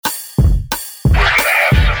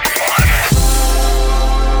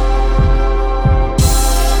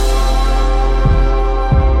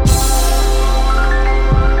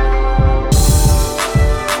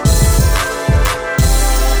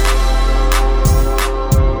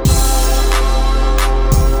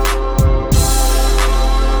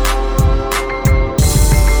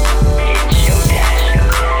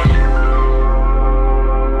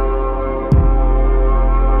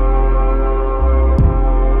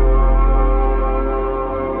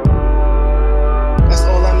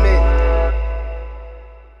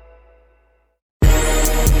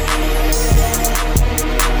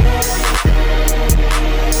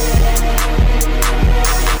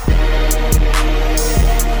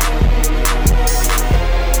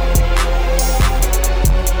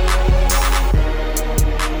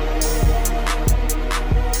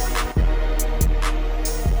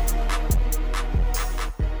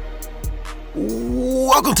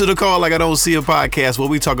to the Call Like I Don't See a podcast where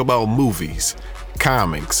we talk about movies,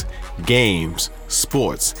 comics, games,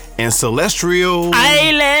 sports, and celestial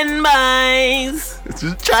island boys.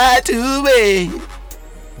 Try to be.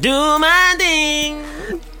 Do my thing.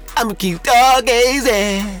 I'ma keep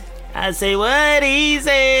stargazing. I say what he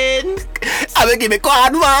said. I'ma give it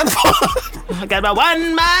one. I got my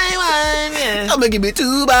 1 by 1. Yeah. I'ma give it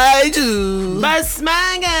 2 by 2. Bust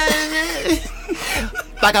my gun.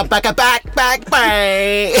 Back.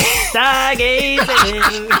 Stargazing.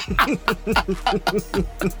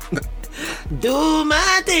 Do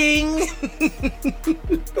my thing.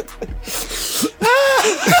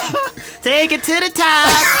 Take it to the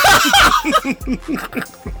top.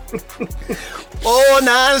 Oh,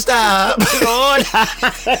 non-stop.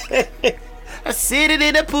 I sit it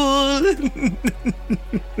in the pool.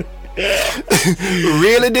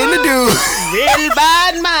 Really didn't do. Real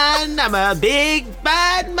bad man. I'm a big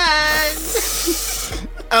bad man.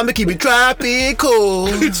 I'ma keep it tropical.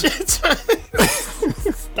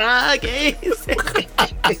 Stargazing.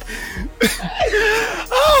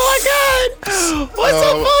 Oh my God! What's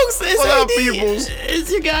up, folks? It's what AD. up, peoples? It's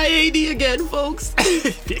your guy AD again, folks.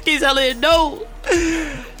 He's telling you no.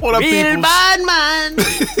 What up, Real peoples? bad man.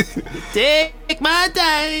 Take my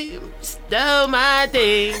time. Do my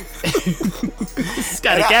thing. It's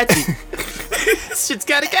kinda catchy. This shit's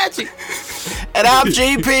kinda catchy. And I'm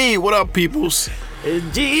GP. What up, peoples?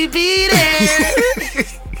 GP there.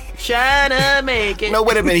 Tryna make it. No,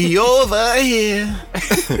 wait a minute. He over here.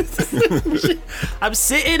 I'm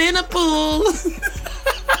sitting in a pool.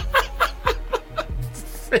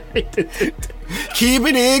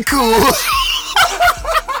 Keeping it cool.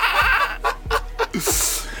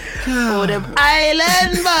 Oh, them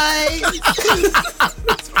island boys.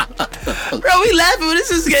 Bro, we laughing, but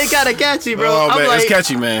this is getting kind of catchy, bro. Oh, I'm man. like, It's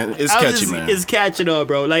catchy, man. It's catchy, man. It's catching on,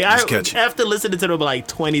 bro. Like, It's catchy. after listening to them like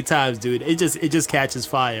 20 times, dude, it just catches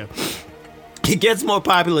fire. It gets more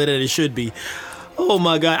popular than it should be. Oh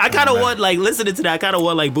my God. I kind of want, like, listening to that, I kind of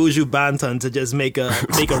want, like, Buju Banton to just make a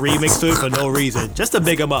remix to it for no reason. Just to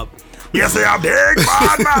big him up. Yes, they are big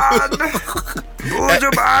bad man.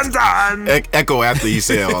 Buju Banton. Echo after he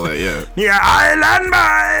said all that, yeah. Yeah, island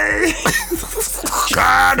boy.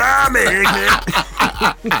 Tryna make it.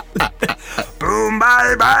 Boom,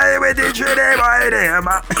 bye with the tree boy them.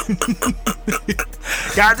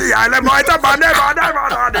 Got the island boy to burn them.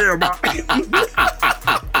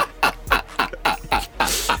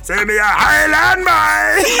 Say me a island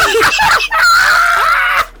boy.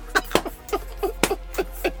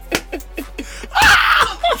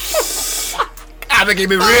 I'ma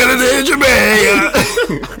keep it real in Jamaica.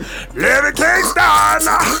 Live in Kingston.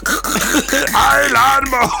 Island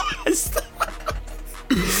boy.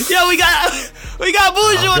 Yo, we got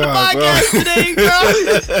Buju on the podcast today, bro.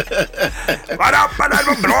 What up, and I'm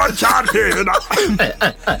a blood champion.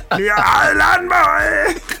 The island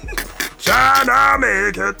boy. Tryna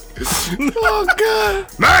make it. Oh, God.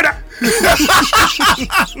 Murder.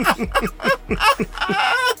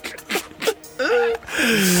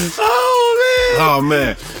 Oh,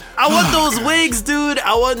 man. I want those wigs, dude.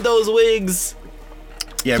 I want those wigs.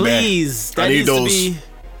 Yeah, Please. man. That needs to be.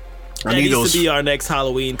 I need those. To be our next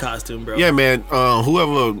Halloween costume, bro. Yeah, man.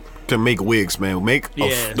 Whoever can make wigs, man, make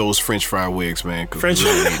Yeah. those French fry wigs, man. French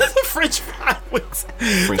French fry wigs.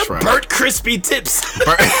 French fry. Burnt crispy tips.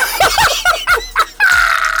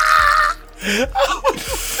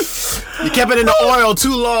 You kept it in the oil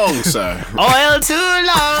too long, sir. Oil too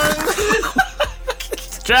long.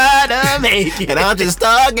 Try to make it. And I'm just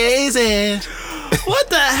stargazing. What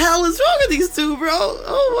the hell is wrong with these two, bro?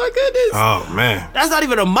 Oh my goodness. Oh, man. That's not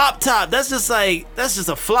even a mop top. That's just a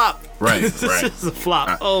flop. Right, It's right. just a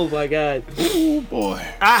flop. Oh my God. Oh, boy.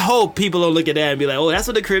 I hope people don't look at that and be like, oh, that's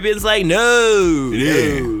what the Caribbean's like. No.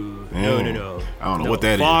 Yeah. No. I don't know what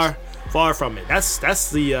that is. Far from it. That's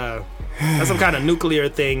some kind of nuclear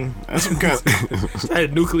thing. That's some kind A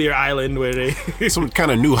nuclear island where they some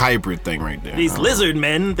kind of new hybrid thing right there. these lizard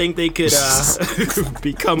men think they could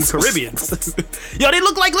become Caribbeans. Yo, they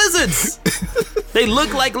look like lizards. They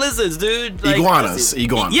look like lizards, dude. Like, Iguanas.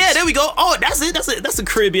 Yeah, there we go. Oh, that's it. That's a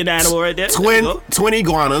Caribbean animal right there. There we go. Twin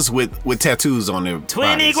iguanas with tattoos on their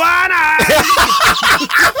Twin bodies. iguanas.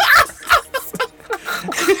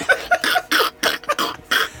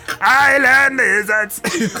 Island lizards.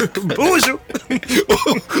 Buju.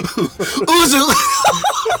 Uzu.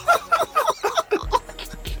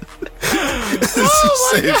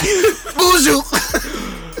 Buju.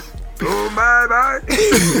 Boom, bye bye.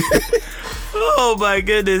 Oh my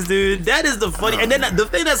goodness, dude. That is the funny. And then the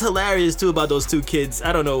thing that's hilarious too about those two kids,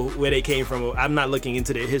 I don't know where they came from. I'm not looking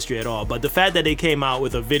into their history at all. But the fact that they came out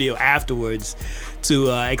with a video afterwards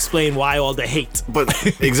to explain why all the hate.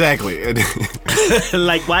 But exactly.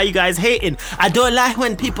 Like, why you guys hating? I don't like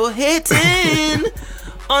when people hating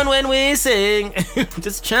on when we sing.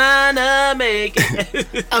 Just trying to make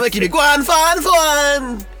it. I'm gonna keep it going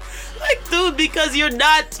fun. Like, dude, because you're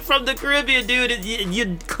not from the Caribbean, dude.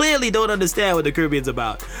 You clearly don't understand what the Caribbean's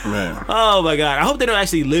about. Man. Oh my God. I hope they don't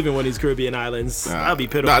actually live in one of these Caribbean islands. I'll be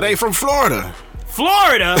pitiful. Nah, they from Florida.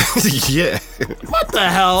 Florida? Yeah. What the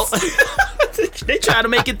hell? They trying to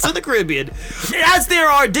make it to the Caribbean. That's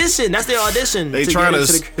their audition. They trying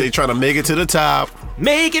to make it to the top.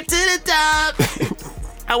 Make it to the top.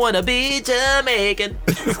 I wanna be Jamaican.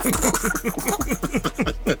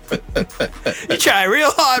 You try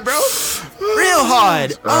real hard, bro. Real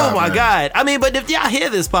hard. Oh my God. I mean, but if y'all hear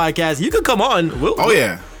this podcast, you can come on.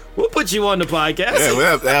 We'll put you on the podcast. Yeah,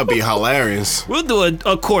 well, that'd be hilarious. We'll do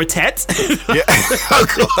a quartet. Yeah, a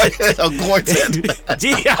quartet. I'm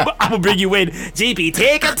gonna bring you in. GP,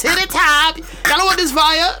 take it to the top. Y'all don't want this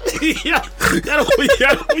fire.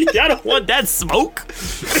 Y'all don't want that smoke.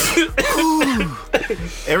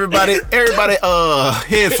 Everybody,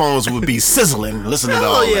 headphones would be sizzling listening to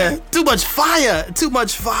all that. Too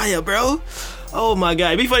much fire, bro. Oh my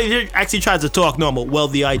God! It'd be funny if you actually tried to talk normal. Well,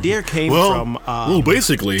 the idea came from.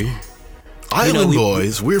 Basically, Island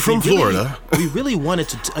Boys. We're from Florida. We really wanted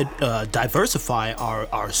to diversify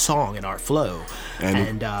our song and our flow,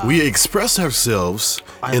 and we express ourselves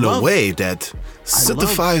in a way that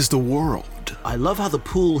sanctifies the world. I love how the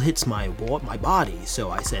pool hits my body,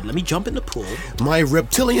 so I said, let me jump in the pool. My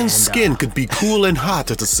reptilian skin could be cool and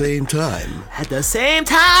hot at the same time. At the same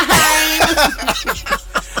time!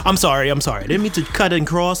 I'm sorry. I didn't mean to cut and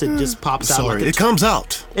cross. It just pops out. Sorry, it comes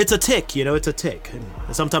out. It's a tick, it's a tick. And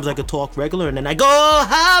sometimes I could talk regular, and then I go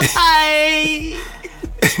up high.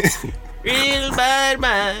 Real bad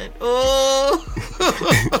man. Oh.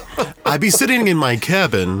 I be sitting in my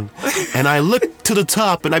cabin, and I look to the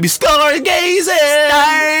top, and I be stargazing.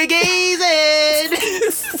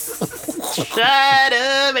 Try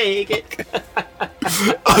to make it.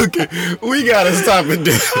 Okay, we gotta stop it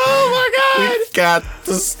there. Oh my God. We got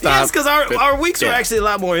to stop. Yes, because our weeks were actually a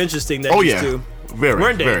lot more interesting than these two. Very,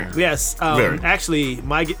 weren't they? very. Yes. Very. Actually,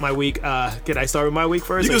 my week. Can I start with my week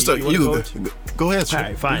first? You can start. Go ahead, sir. All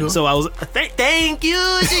right, fine. So I was. Thank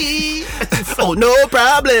you, G. Oh, no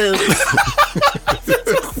problem.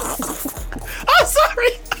 I'm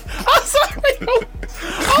sorry.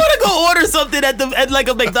 I want to go order something at like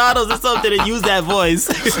a McDonald's or something and use that voice.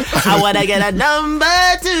 I want to get a number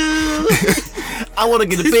 2. I want to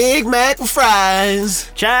get a Big Mac with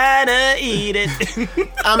fries. Trying to eat it.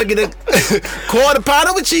 I'm going to get a quarter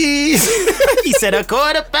pounder with cheese. He said a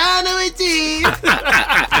quarter pounder with cheese.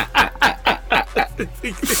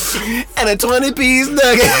 And a 20-piece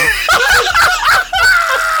nugget.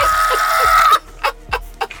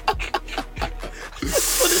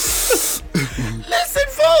 Listen,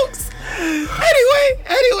 folks.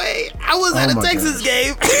 Anyway, I was at a Texas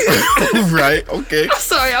game. Right, okay. I'm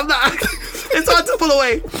sorry, I'm not. It's hard to pull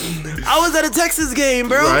away. I was at a Texas game,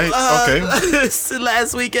 bro. Right, okay.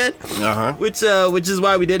 Last weekend. Which is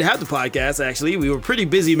why we didn't have the podcast, actually. We were pretty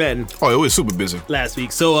busy men. Oh, it was super busy. Last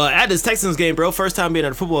week. So at this Texans game, bro, first time being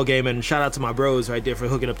at a football game, and shout out to my bros right there for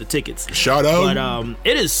hooking up the tickets. Shout out. But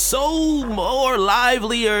it is so more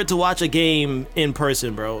livelier to watch a game in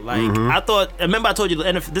person, bro. Like, I remember I told you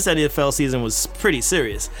this NFL season was pretty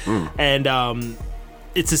serious. And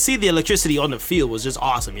to see the electricity on the field was just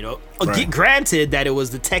awesome, Right. Granted that it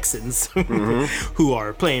was the Texans who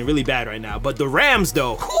are playing really bad right now, but the Rams,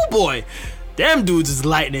 though, oh boy, them dudes is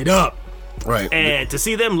lighting it up. Right. And to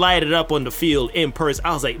see them light it up on the field in person,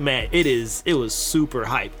 I was like, man, it was super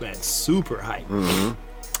hype, man, super hype. And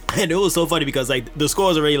it was so funny because like the score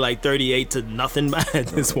was already like 38-0 at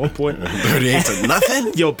this one point.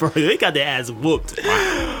 38-0? Yo, bro, they got their ass whooped.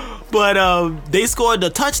 But they scored the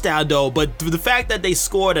touchdown though. But the fact that they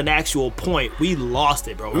scored an actual point, we lost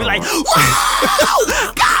it, bro. We were like,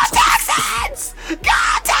 "Whoa! Go Texans! Go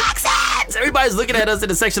Texans!" Everybody's looking at us in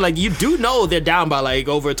the section like, you do know they're down by like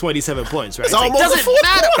over 27 points, right? It's almost like, doesn't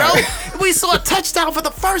matter, bro. We saw a touchdown for the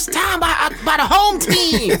first time by the home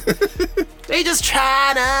team. They just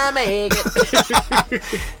trying to make it.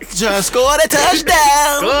 Just score a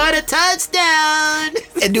touchdown. Score a touchdown.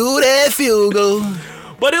 And do that field goal.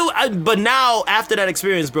 But now after that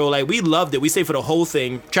experience, bro, like we loved it. We stayed for the whole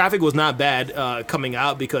thing. Traffic was not bad coming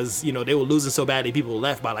out because they were losing so badly. People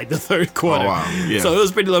left by like the third quarter. Oh, wow. Yeah. So it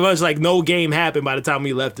was pretty much like no game happened by the time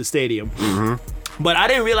we left the stadium. But I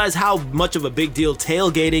didn't realize how much of a big deal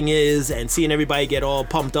tailgating is and seeing everybody get all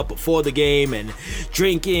pumped up before the game and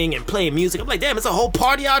drinking and playing music. I'm like, damn, it's a whole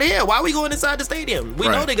party out here. Why are we going inside the stadium? We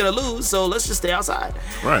know they're going to lose, so let's just stay outside.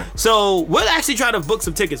 Right. So we're actually trying to book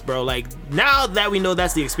some tickets, bro. Like, now that we know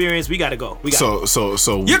that's the experience, we got to go. So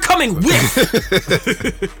you're coming with.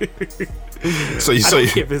 So you I don't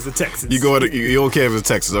care if it's the Texans. You don't care if it's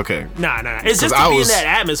Texas, okay? Nah. It's just to be in that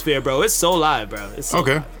atmosphere, bro. It's so live, bro. It's so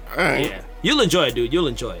okay. live. All right. Yeah, you'll enjoy it, dude. You'll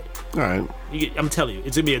enjoy it. All right. I'm telling you,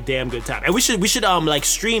 it's gonna be a damn good time. And we should like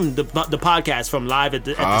stream the podcast from live at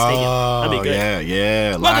the stadium. That'd be good.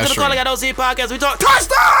 Yeah. Welcome to the Calling I Don't See It podcast. We talk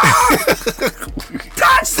touchdown.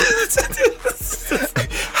 Touchdown.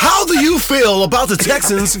 How do you feel about the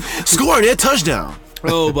Texans scoring their touchdown?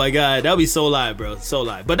 Oh my God, that'd be so live, bro. So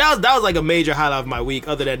live. But that was like a major highlight of my week,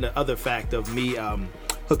 other than the other fact of me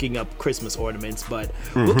hooking up Christmas ornaments. But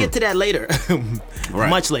we'll get to that later. Right.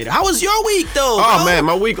 Much later. How was your week though? Oh bro? man,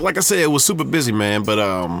 my week, like I said, it was super busy, man. But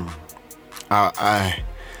I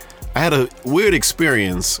had a weird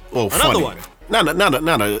experience. Well, Another funny. one.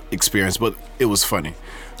 Not an experience, but it was funny.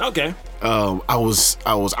 Okay. I was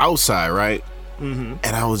outside, right? Mm-hmm.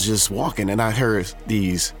 And I was just walking, and I heard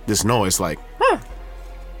this noise like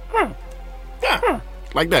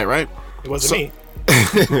like that, right? It wasn't me.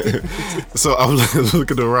 So I was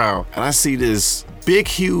looking around, and I see this big,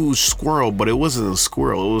 huge squirrel, but it wasn't a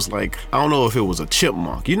squirrel. It was like, I don't know if it was a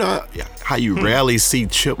chipmunk. You know how you rarely see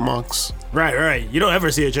chipmunks? Right. You don't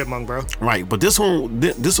ever see a chipmunk, bro. Right, but this one Only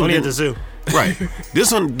at the zoo. Right.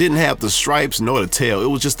 This one didn't have the stripes nor the tail. It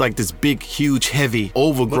was just like this big, huge, heavy,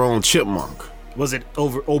 overgrown chipmunk. Was it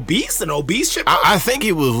obese? An obese chipmunk? I think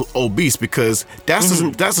he was obese because that's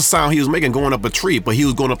the sound he was making going up a tree, but he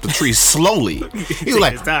was going up the tree slowly. He was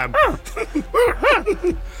like, his time.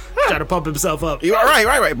 Trying to pump himself up.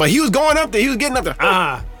 Right. But he was going up there. He was getting up there.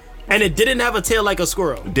 And it didn't have a tail like a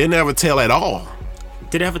squirrel. Didn't have a tail at all.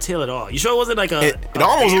 Didn't have a tail at all. You sure it wasn't like It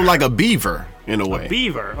almost looked like a beaver in a way.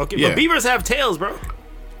 beaver? Okay, Yeah. but beavers have tails, bro.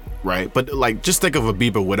 Right, but like just think of a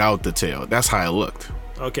beaver without the tail. That's how it looked.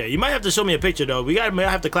 Okay, you might have to show me a picture though. We might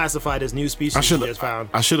have to classify this new species you just found.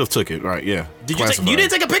 I should have took it. Right, yeah. Did you? You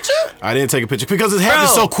didn't take a picture? I didn't take a picture because it happened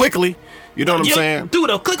so quickly. You know what I'm saying?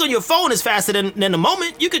 Dude, a click on your phone is faster than the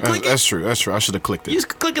moment. You could click it. That's true. I should have clicked it. You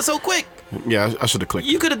just click it so quick. Yeah, I should have clicked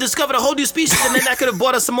it. You could have discovered a whole new species, and then that could have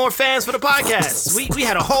brought us some more fans for the podcast. We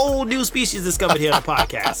had a whole new species discovered here on the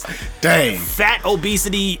podcast. Dang. Fat, obese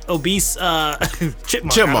chipmunk.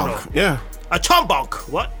 Chipmunk. Yeah. A chombunk.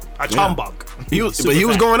 What? A chombunk. He was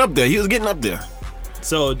going up there. He was getting up there.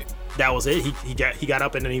 So that was it. He got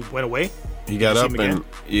up and then he went away. He got up and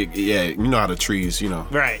you know how the trees, you know.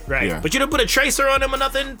 Right. Yeah. But you didn't put a tracer on him or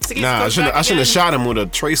nothing. Nah, I shouldn't have shot him with a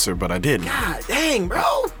tracer, but I didn't. God dang,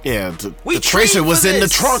 bro. Yeah, the tracer was in the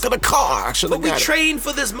trunk of the car. I should have. But we trained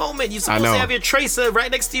for this moment. You're supposed to have your tracer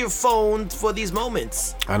right next to your phone for these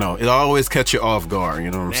moments. I know. It'll always catch you off guard.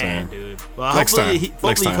 You know what I'm saying? Dude. Well, Next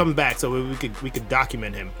hopefully time. he comes back so we could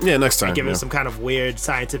document him. Yeah, next time. And give him some kind of weird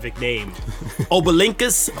scientific name.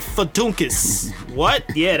 Obelinkus fatunkus. What?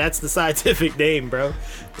 Yeah, that's the scientific name, bro.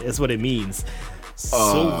 That's what it means.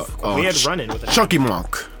 So weird running with a chunky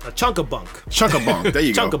monk. A chunk-a-bunk. Chunk-a-bunk. There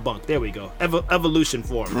you go. Chunk-a-bunk. There we go. Evolution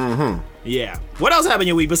form. Mm-hmm. Yeah. What else happened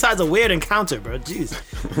your week besides a weird encounter, bro? Jeez.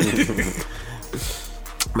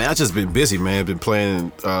 Man, I've just been busy, man. I've been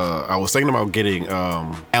playing. I was thinking about getting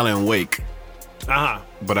Alan Wake.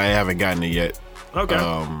 But I haven't gotten it yet. Okay.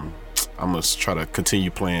 I'm gonna try to continue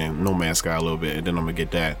playing No Man's Sky a little bit, and then I'm gonna get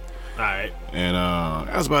that. All right. And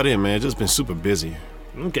that's about it, man. Just been super busy.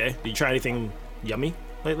 Okay. Did you try anything yummy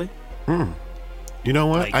lately? You know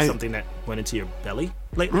what? Like something that went into your belly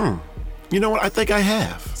lately? You know what? I think I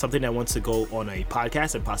have. Something that wants to go on a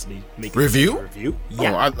podcast and possibly make review? A review?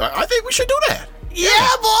 Yeah. Oh, I think we should do that.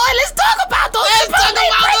 Yeah, boy. Let's talk about those.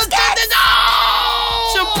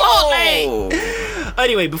 Chipotle.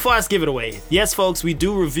 Anyway, before I give it away, yes, folks, we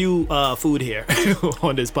do review food here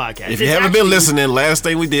on this podcast. If you haven't been listening, last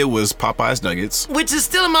thing we did was Popeye's Nuggets, which is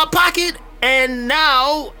still in my pocket. And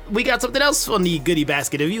now we got something else on the goodie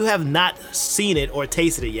basket. If you have not seen it or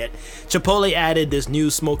tasted it yet, Chipotle added this new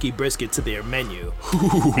smoky brisket to their menu.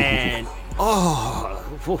 And I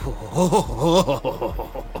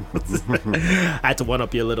had to one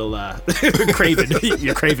up your little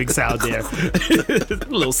your craving sound there. A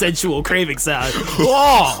little sensual craving sound.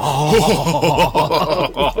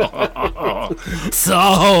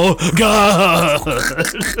 So good.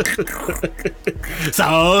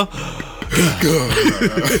 So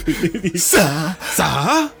good. Saga.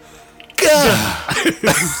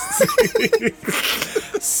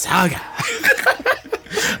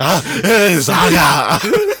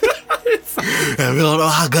 we don't know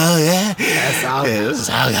how good, yeah? That's all. Yeah, this is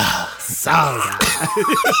how good.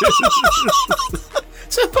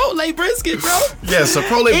 Chipotle brisket, bro. Yeah,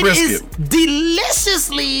 Chipotle brisket. It is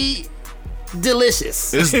deliciously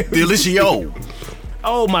delicious. It's delicioso.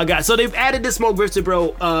 Oh my god! So they've added this smoked brisket,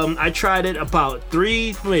 bro. I tried it about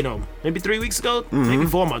maybe 3 weeks ago, maybe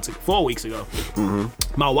 4 weeks ago.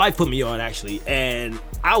 My wife put me on actually, and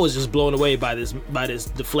I was just blown away by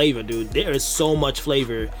the flavor, dude. There is so much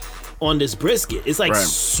flavor on this brisket. It's like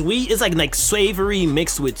sweet. It's like savory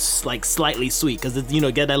mixed with like slightly sweet because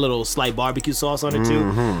get that little slight barbecue sauce on it too.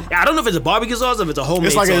 I don't know if it's a barbecue sauce or if it's a homemade.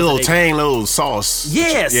 It's like sauce a little tang little sauce.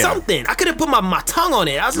 Yeah, something. I couldn't put my tongue on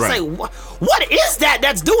it. I was just like, what is that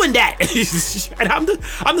that's doing that? And I'm the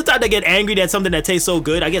type that get angry at something that tastes so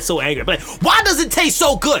good. I get so angry. But like, why does it taste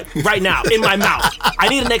so good right now in my mouth? I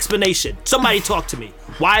need an explanation. Somebody talk to me.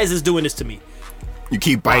 Why is this doing this to me? You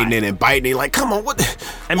keep biting it and biting it. Like, come on, what is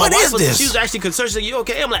this? She was actually concerned. She's like, you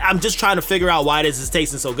okay? I'm like, I'm just trying to figure out why this is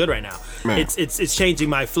tasting so good right now. Man. It's changing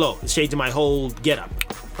my flow. It's changing my whole get up.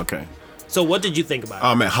 Okay. So what did you think about it?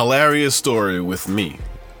 Oh man, hilarious story with me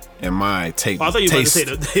and my taste. Oh, I thought you were about to say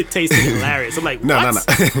that it tasted hilarious. I'm like, No. How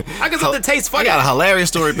can something taste funny? I got a hilarious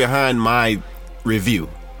story behind my review.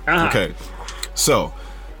 Okay. So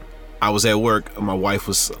I was at work. My wife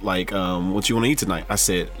was like, what you want to eat tonight? I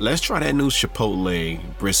said, let's try that new Chipotle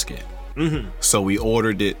brisket. So we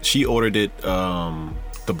ordered it. She ordered it,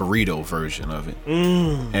 the burrito version of it.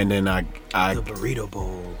 And then I the burrito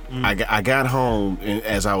bowl. I got home, and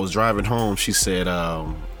as I was driving home, she said,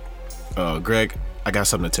 Greg, I got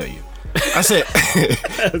something to tell you. I said,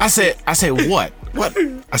 I said, what? What?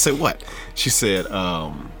 I said, what? She said,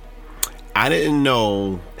 I didn't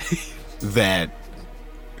know that.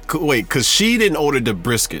 Wait, because she didn't order the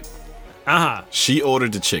brisket. She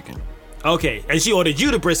ordered the chicken. Okay, and she ordered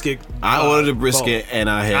you the brisket. I ordered the brisket, bowl. and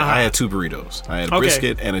I had two burritos. I had a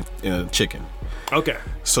brisket and a chicken. Okay.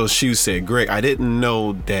 So she said, Greg, I didn't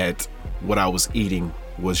know that what I was eating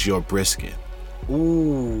was your brisket.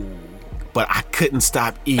 Ooh. But I couldn't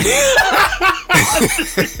stop eating.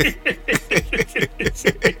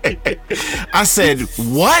 I said,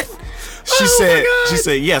 what? She said,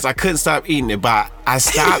 yes, I couldn't stop eating it, but I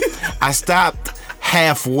stopped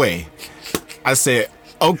halfway. I said,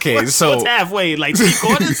 okay, so what's halfway? Like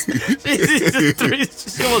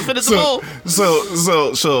 3/4? She almost finished the bowl.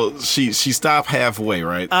 So she stopped halfway,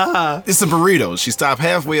 right? It's a burrito. She stopped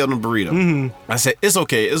halfway on the burrito. I said, it's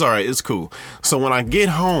okay, it's all right, it's cool. So when I get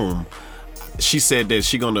home, she said that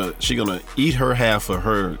she gonna eat her half of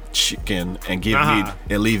her chicken and give me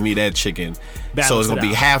and leave me that chicken. So it's gonna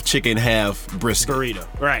be half chicken, half brisket. Burrito.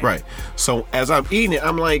 Right. Right. So as I'm eating it,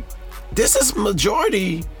 I'm like, this is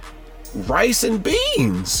majority rice and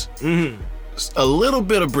beans. A little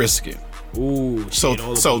bit of brisket. Ooh. So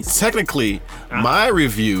technically, my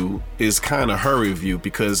review is kind of her review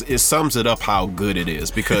because it sums it up how good it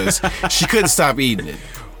is because she couldn't stop eating it.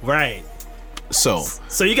 Right. So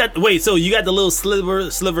you got the little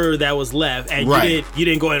sliver that was left, and you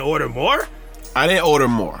didn't go and order more? I didn't order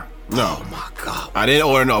more. No. Oh my god. I didn't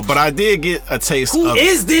order no, but I did get a taste of Who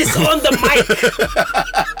is this on the mic?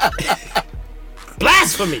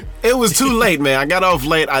 Blasphemy. It was too late, man. I got off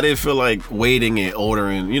late. I didn't feel like waiting and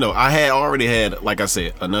ordering. I had already had, like I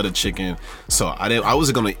said, another chicken, so I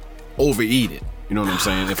wasn't gonna overeat it. You know what I'm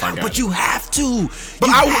saying? If I got But it. you have to. But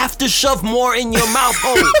you have to shove more in your mouth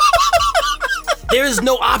hole. There is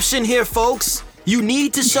no option here, folks. You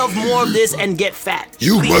need to shove more of this and get fat.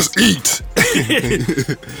 You must eat.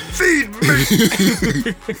 Feed me.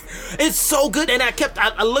 It's so good, and I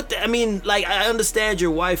looked at. I mean, like, I understand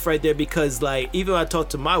your wife right there because, like, even when I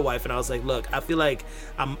talked to my wife, and I was like, look, I feel like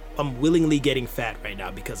I'm willingly getting fat right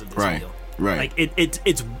now because of this meal. Right. Like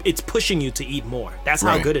it's pushing you to eat more. That's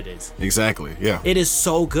how good it is. Exactly. Yeah. It is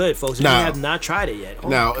so good, folks. If you have not tried it yet. Oh my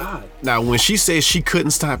god. Now when she says she couldn't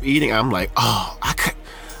stop eating, I'm like,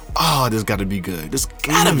 this gotta be good. This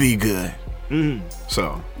gotta be good.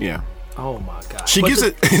 So yeah. Oh my god. She gives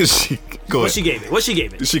it. What she gave it? What she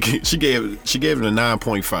gave it? She gave it a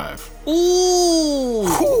 9.5.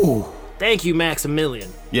 Ooh. Thank you,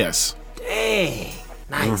 Maximilian. Yes. Dang.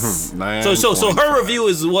 Nice. So her review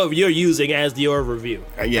is what you're using as your review.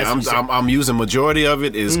 Yeah, I'm using majority of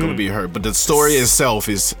it is going to be her, but the story itself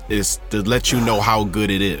is to let you know how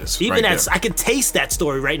good it is. Even I can taste that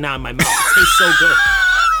story right now in my mouth. It tastes so good.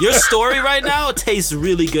 Your story right now tastes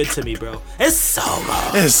really good to me, bro. It's so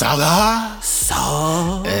good. It's so good.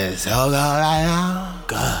 So It's so good right now.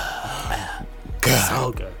 good.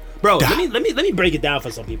 So good. Bro, let me break it down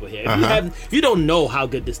for some people here. If you don't know how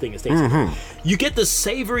good this thing is tasting, you get the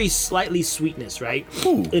savory, slightly sweetness, right?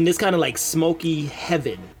 In this kind of like smoky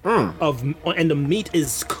heaven and the meat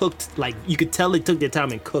is cooked like you could tell they took their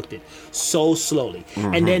time and cooked it so slowly.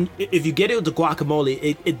 And then if you get it with the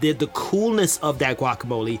guacamole, the coolness of that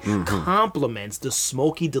guacamole complements the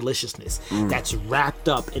smoky deliciousness that's wrapped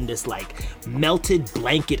up in this like melted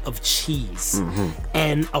blanket of cheese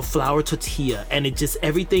and a flour tortilla, and it just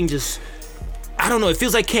everything just, I don't know, it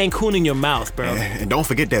feels like Cancun in your mouth, bro. And don't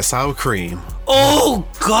forget that sour cream. Oh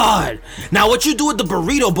God! Now what you do with the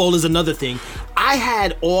burrito bowl is another thing. I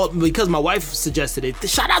had all, because my wife suggested it.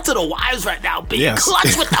 Shout out to the wives right now, being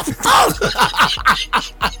clutch with the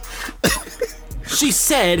phone. She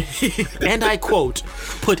said, and I quote,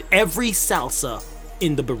 "Put every salsa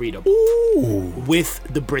in the burrito with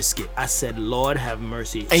the brisket." I said, Lord have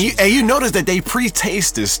mercy. And you notice that they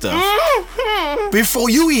pre-taste this stuff before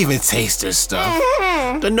you even taste this stuff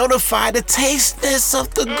to notify the tasteness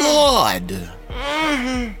of the God.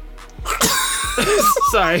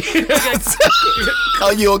 Sorry.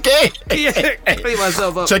 Are you okay? Yeah, clean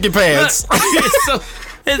myself up. Check your pants. So,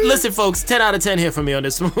 listen, folks, 10 out of 10 here for me on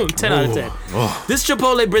this one. 10 out of 10. This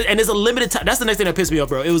Chipotle brisket, and it's a limited time. That's the next thing that pissed me off,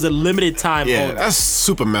 bro. It was a limited time. Yeah, that's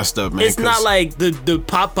super messed up, man. It's not like the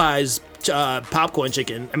Popeyes popcorn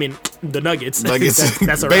chicken. I mean, the nuggets. That's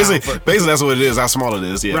basically that's what it is. How small it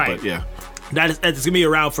is. Yeah, right. But yeah. That's gonna be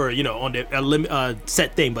around for, on the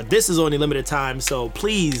set thing, but this is only limited time, so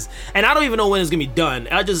please. And I don't even know when it's gonna be done.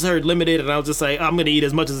 I just heard limited, and I was just like, I'm gonna eat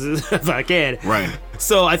as much as I can. Right.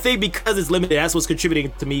 So I think because it's limited, that's what's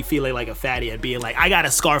contributing to me feeling like a fatty and being like, I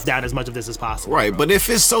gotta scarf down as much of this as possible. Right, bro. but if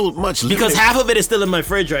it's so much limited, because half of it is still in my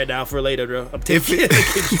fridge right now for later, bro.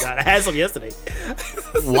 I had some yesterday.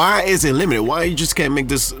 Why is it limited? Why you just can't make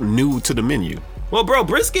this new to the menu? Well, bro,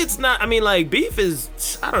 brisket's not. I mean, like, beef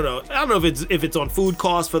is. I don't know. I don't know if it's on food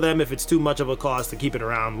cost for them, if it's too much of a cost to keep it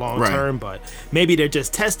around long term. But maybe they're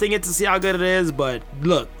just testing it to see how good it is. But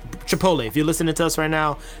look, Chipotle, if you're listening to us right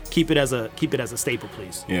now, keep it as a staple,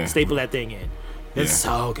 please. Yeah. Staple that thing in. It's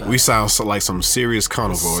so good. We sound like some serious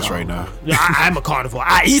carnivores right now. I'm a carnivore.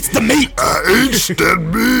 I eat the meat. I eat the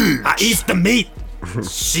meat. I eat the meat.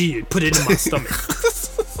 Shit, put it in my stomach.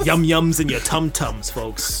 Yum yums in your tum tums,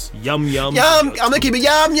 folks. Yum yum. Yum. I'm gonna keep it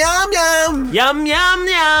yum yum yum. Yum yum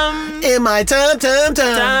yum. In my tum tum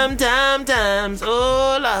tum. Tum tum tums.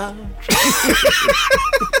 Oh Lord.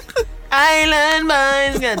 Island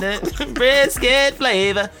boys got the brisket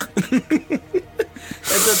flavor.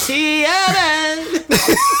 It's a tea.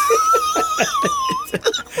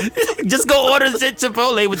 Just go order shit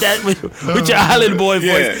Chipotle with your Island Boy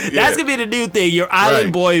voice. That's gonna be the new thing. Your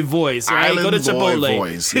Island Boy voice, right? Island go to Chipotle. Boy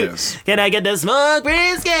voice, yes. Can I get the smoked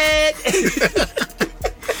brisket?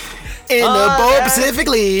 In the bowl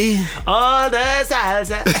specifically. All the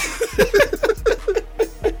salsa.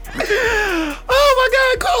 Oh my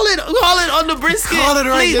God! Call it on the brisket. Call it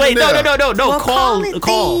right. Please, wait, no. Well, call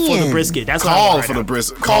for the brisket. That's what call right for now. the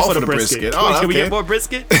brisket. Call for the brisket. Oh, Can we get more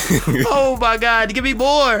brisket? Oh my God! Give me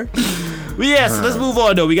more. But yes, let's move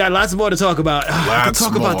on though. We got lots more to talk about. I could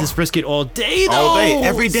talk about this brisket all day though. All day,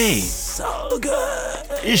 every day. So good.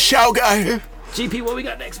 It's so good. GP, what we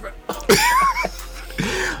got next, bro?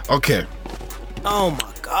 Okay. Oh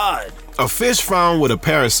my God. A fish found with a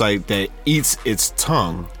parasite that eats its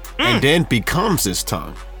tongue and then becomes its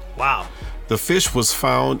tongue. Wow. The fish was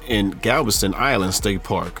found in Galveston Island State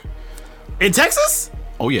Park. In Texas?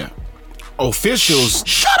 Oh yeah. Officials.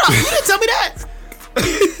 Shut up! You didn't tell me that.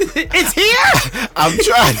 It's here. I'm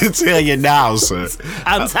trying to tell you now, sir.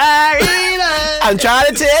 I'm tired. I'm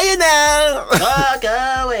trying to tell you now. Walk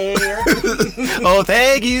away. Oh,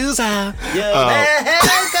 thank you, sir.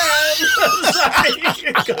 I'm sorry.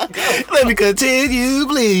 Let me continue,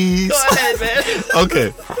 please. Go ahead, man.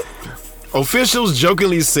 Okay. Officials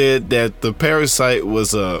jokingly said that the parasite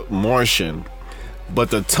was a Martian, but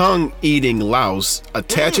the tongue-eating louse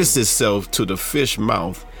attaches itself to the fish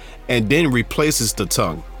mouth and then replaces the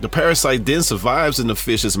tongue. The parasite then survives in the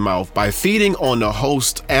fish's mouth by feeding on the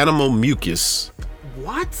host animal mucus.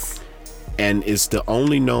 What? And it's the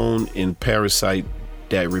only known in parasite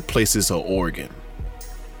that replaces an organ.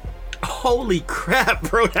 Holy crap,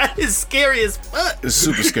 bro. That is scary as fuck. It's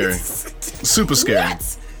super scary. Super scary.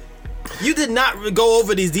 What? You did not go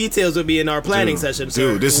over these details with me in our planning session,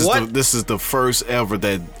 sir. Dude, this is the first ever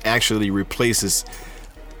that actually replaces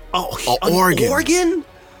an organ. organ?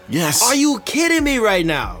 Yes. Are you kidding me right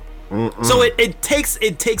now? So it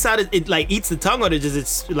takes out it like eats the tongue, or does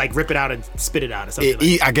it like rip it out and spit it out or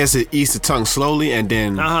something? I guess it eats the tongue slowly and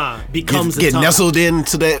then becomes the get tongue. nestled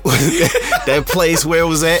into that that place where it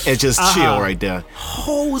was at and just chill right there.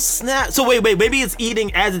 Oh snap! So wait, maybe it's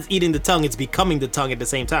eating as it's eating the tongue. It's becoming the tongue at the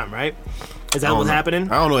same time, right? Is that what's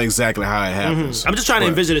happening? I don't know exactly how it happens. I'm just trying to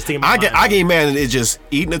envision this thing. In my mind. I get mad at it just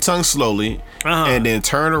eating the tongue slowly and then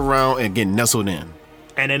turn around and get nestled in.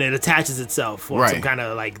 And then it attaches itself for some kind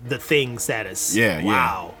of like the thing status. Yeah.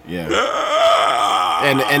 Wow. Yeah.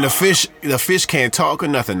 And the fish can't talk or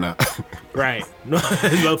nothing now. Right.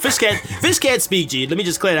 Well, fish can't speak, G. Let me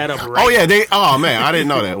just clear that up right. Oh yeah, oh man, I didn't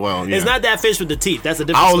know that. Well, yeah. It's not that fish with the teeth. That's a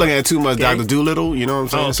different I was story. looking at too much Dr. Doolittle, you know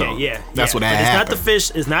what I'm saying? Okay, so that's what but happened. It's not the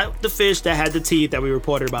fish. It's not the fish that had the teeth that we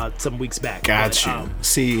reported about some weeks back. Got But, you.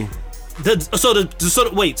 See,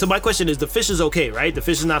 So my question is, the fish is okay, right? The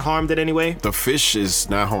fish is not harmed in any way. the fish is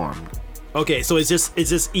not harmed. Okay, so it's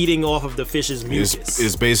just eating off of the fish's mucus.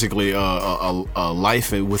 It's basically a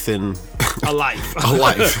life within a life. a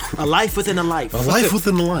life. A life within a life. A life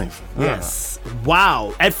within a life. Yes.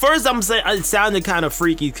 Wow. At first, I'm saying it sounded kind of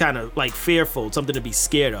freaky, kind of like fearful, something to be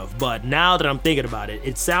scared of. But now that I'm thinking about it,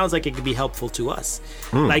 it sounds like it could be helpful to us.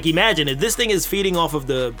 Like, imagine if this thing is feeding off of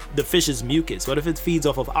the fish's mucus. What if it feeds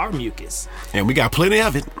off of our mucus? And we got plenty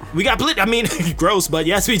of it. We got plenty. I mean, gross, but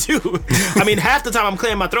yes, we do. I mean, half the time I'm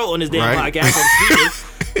clearing my throat on this damn podcast. I'm speaking.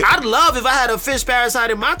 I'd love if I had a fish parasite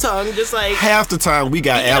in my tongue, just like half the time we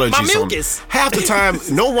got allergies. My mucus. Half the time,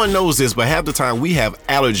 no one knows this, but half the time we have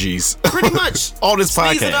allergies. Pretty much. On this podcast.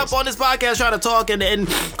 Sneezing up on this podcast, trying to talk and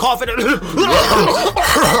coughing.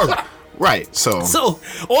 Right, so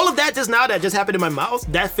all of that just happened in my mouth.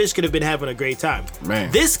 That fish could have been having a great time.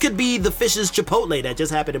 Man. This could be the fish's Chipotle that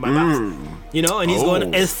just happened in my mouth. You know, and he's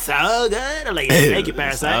going, it's so good. I'm like, thank you,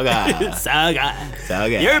 parasite. So good. It's so good. So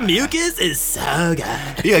good. Your mucus is so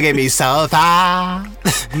good. You gonna get me so far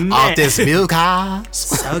off this mucus.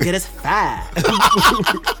 So good as fire.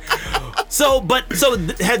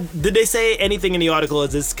 Did they say anything in the article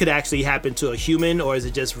as this could actually happen to a human, or is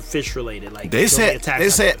it just fish related? Like They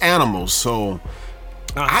said animals, so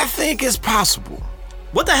I think it's possible.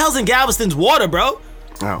 What the hell's in Galveston's water, bro?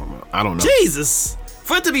 I don't know. Jesus.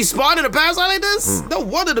 For it to be spawning a parasite like this, no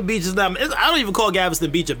wonder the beach is not. I don't even call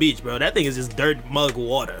Galveston Beach a beach, bro. That thing is just dirt mug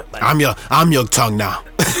water. Like, I'm your tongue now.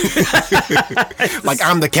 Like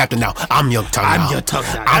I'm the captain now. I'm your tongue now. I'm your tongue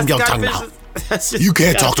now. I'm your tongue now. You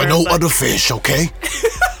can't talk to no other fish, okay?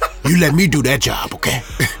 You let me do that job, okay?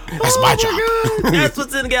 That's my job. God. That's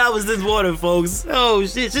what's in Galveston's water, folks. Oh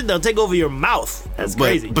shit, they'll take over your mouth. That's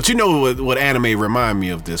crazy. But you know what anime remind me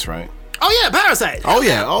of this, right? Oh yeah, Parasite. Oh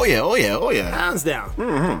yeah. Hands down.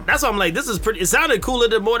 That's why I'm like, this is pretty. It sounded cooler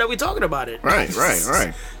the more that we talking about it. Right.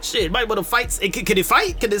 Shit, it might be able to fight. Can it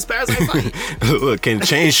fight? Can this parasite fight? Look, can it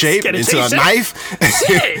change shape into a knife?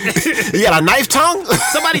 Shit. You got a knife tongue?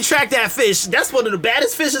 Somebody track that fish. That's one of the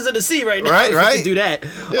baddest fishes in the sea right now. Right. Can do that.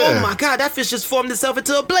 Yeah. Oh my god, that fish just formed itself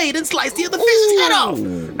into a blade and sliced the other fish's head off.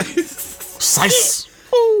 Slice.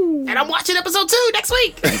 And I'm watching episode 2 next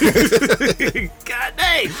week. God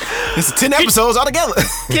dang. It's 10 episodes altogether.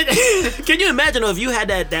 Can you imagine if you had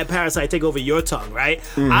that parasite take over your tongue, right?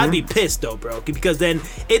 I'd be pissed though, bro, because then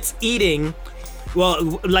it's eating.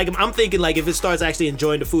 Well, like I'm thinking, like if it starts actually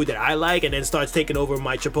enjoying the food that I like, and then starts taking over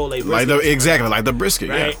my Chipotle brisket, like the brisket,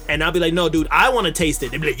 right? Yeah. And I'll be like, no, dude, I want to taste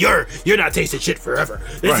it. They'd be like, you're not tasting shit forever.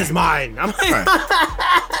 This is mine. I'm like,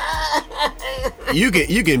 You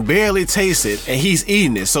can barely taste it, and he's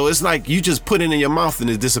eating it. So it's like you just put it in your mouth and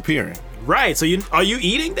it's disappearing. right? So are you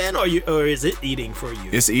eating then, or is it eating for you?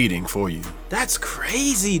 It's eating for you. That's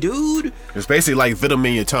crazy, dude. It's basically like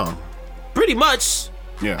vitamin in your tongue. Pretty much.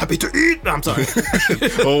 Yeah. Happy to eat. I'm sorry.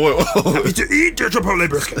 Happy to eat your Chipotle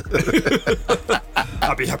brisket.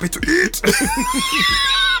 Happy to eat.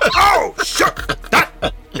 Oh, shit.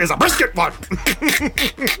 That is a brisket one.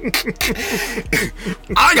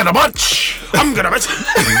 I got a munch. I'm gonna mention.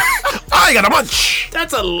 I got a munch.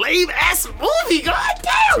 That's a lame ass movie. God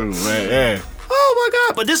damn. Man. Oh my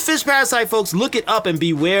god. But this fish parasite, folks, look it up and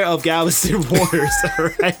beware of Galveston waters. All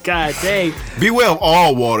right, god dang. Beware of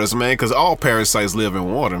all waters, man, because all parasites live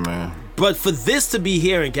in water, man. But for this to be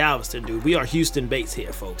here in Galveston, dude, we are Houston based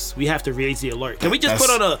here, folks. We have to raise the alert. Can we just put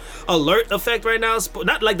on a alert effect right now?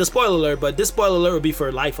 Not like the spoiler alert, but this spoiler alert would be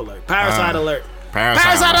for life alert. Parasite alert.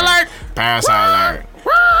 Parasite alert. Parasite alert.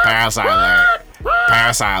 Parasite alert.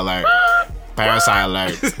 Parasite alert. Parasite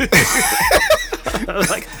alert.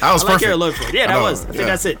 That was perfect. Your alert for it. Yeah, that was. I think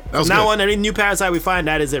that's it. That was From now good. on, any new parasite we find,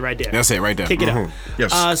 that is it right there. That's it right there. Kick it up.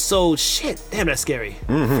 Yes. So shit, damn, that's scary.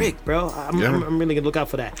 Frick, bro. I'm really gonna look out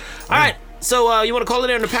for that. All right. So you want to call it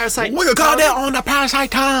there on the Parasite? We can call that on the Parasite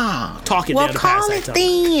time. Talking there on the Parasite time.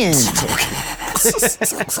 Is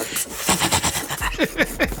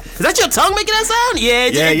that your tongue making that sound? Yeah,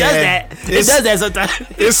 it does that. It does that sometimes.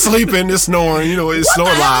 It's sleeping, it's snoring, you know, it's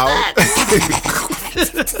snoring loud.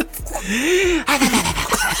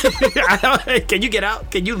 Can you get out?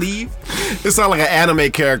 Can you leave? It sounds like an anime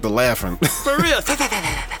character laughing. For real.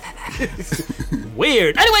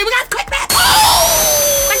 Weird. Anyway, we got quick bits.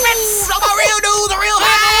 Quick bits. About real news, real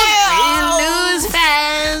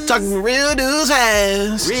fast. Talking real news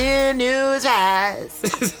fast. Real news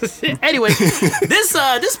fast. Anyway,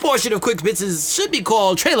 this portion of quick bits should be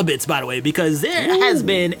called trailer bits, by the way, because there has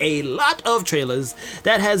been a lot of trailers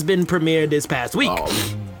that has been premiered this past week.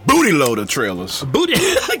 Booty load of trailers. Booty. Keep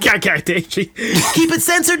it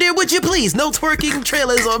censored there, would you please? No twerking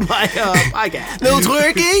trailers on my podcast. No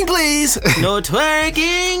twerking, please. No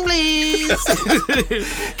twerking, please.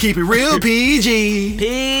 Keep it real PG.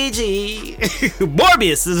 PG.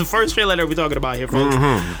 Morbius is the first trailer that we're talking about here, folks.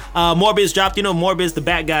 Morbius dropped. You know, Morbius, the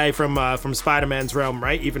bad guy from Spider-Man's realm,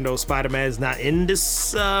 right? Even though Spider-Man's not in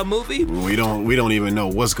this movie. We don't even know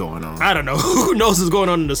what's going on. I don't know. Who knows what's going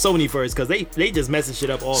on in the Sony first? Because they just messing shit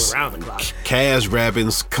up all around the clock. Cash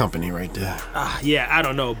Rabin's company right there. Yeah, I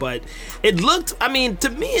don't know, but it looked, I mean, to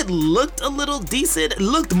me, it looked a little decent. It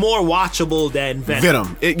looked more watchable than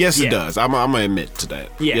Venom. It does. I'm gonna admit to that.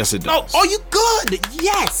 Yeah. Yes, it does. Oh, you good?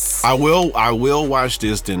 Yes. I will watch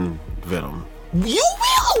this than Venom. You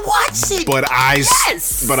will watch it. But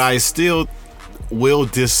I still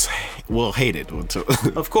will hate it.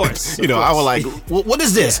 Of course. You know, I was like, what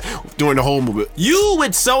is this? During the whole movie. You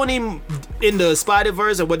with Sony in the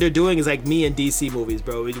Spider-Verse and what they're doing is like me and DC movies,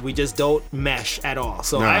 bro. We just don't mesh at all.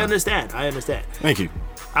 So I understand. Thank you.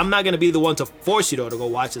 I'm not going to be the one to force you, though, to go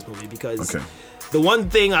watch this movie because the one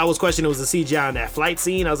thing I was questioning was the CGI on that flight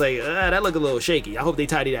scene. I was like, that looked a little shaky. I hope they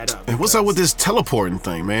tidy that up. And what's up with this teleporting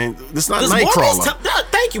thing, man? This not Nightcrawler.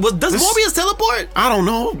 Thank you. Does Morbius teleport? I don't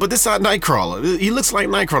know, but this not Nightcrawler. He looks like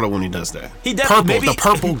Nightcrawler when he does that. He definitely the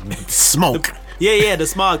purple smoke. The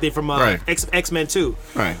smog thing from X-Men 2.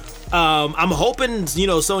 Right. I'm hoping, you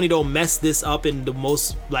know, Sony don't mess this up in the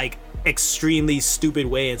most like extremely stupid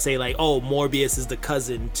way and say like, oh, Morbius is the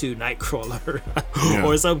cousin to Nightcrawler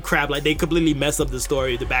or some crap. Like they completely mess up the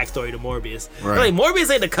backstory to Morbius. Right. Like Morbius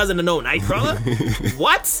ain't the cousin to no Nightcrawler.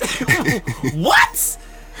 What? What?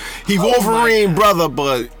 He Wolverine brother,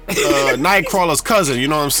 but Nightcrawler's cousin. You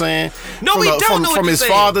know what I'm saying? No, we don't know from his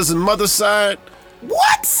father's and mother's side.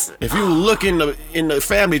 What? If you look in the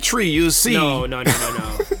family tree, you'll see. No.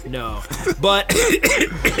 But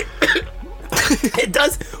it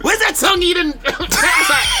does. Where's that tongue eating?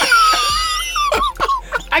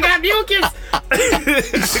 I got mucus.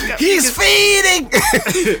 He's feeding.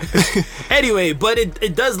 Anyway, but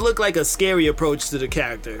it does look like a scary approach to the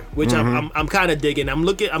character, which I'm kind of digging.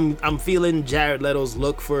 I'm feeling Jared Leto's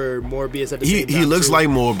look for Morbius at the same time. He looks like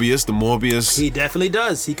Morbius. The Morbius. He definitely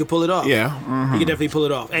does. He could pull it off. Yeah. He could definitely pull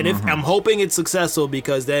it off. And if I'm hoping it's successful,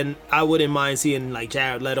 because then I wouldn't mind seeing like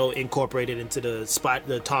Jared Leto incorporated into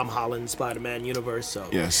the Tom Holland Spider-Man universe. So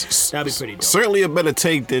yes, that'd be pretty dope. Certainly a better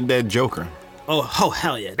take than that Joker. Oh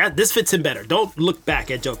hell yeah! This fits him better. Don't look back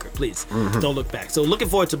at Joker, please. Don't look back. So looking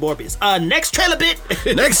forward to Morbius. Next trailer bit.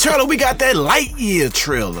 Next trailer, we got that Lightyear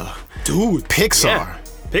trailer, dude. Pixar. Yeah.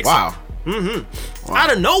 Pixar. Wow. Wow.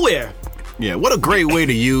 Out of nowhere. Yeah. What a great way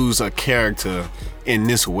to use a character in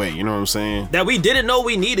this way. You know what I'm saying? That we didn't know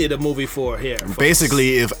we needed a movie for here. Folks.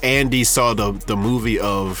 Basically, if Andy saw the movie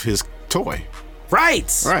of his toy. Right.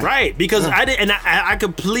 Because I didn't, and I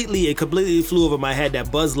completely flew over my head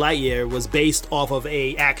that Buzz Lightyear was based off of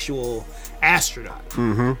a actual astronaut.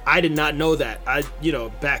 I did not know that.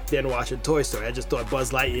 Back then watching Toy Story, I just thought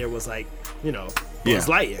Buzz Lightyear was like, Buzz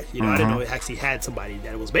Lightyear. I didn't know it actually had somebody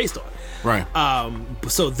that it was based on. Right.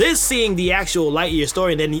 So seeing the actual Lightyear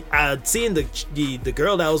story, and then seeing the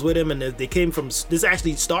girl that was with him, and they came from this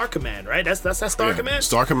actually Star Command, right? That's Star Command.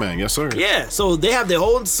 Star Command, yes sir. Yeah. So they have their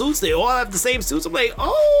own suits. They all have the same suits. I'm like,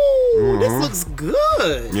 oh, this looks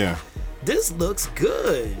good. Yeah. This looks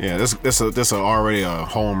good. Yeah, that's already a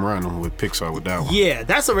home run with Pixar with that one. Yeah,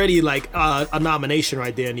 that's already like a nomination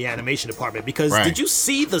right there in the animation department. Because did you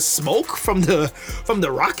see the smoke from the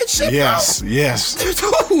rocket ship? Yes, bro? yes.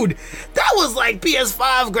 Dude, that was like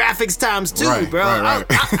PS5 graphics times 2, bro. Right.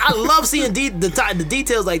 I love seeing the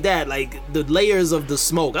details like that, like the layers of the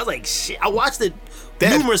smoke. I was like, shit. I watched it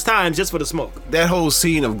numerous times just for the smoke. That whole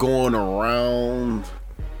scene of going around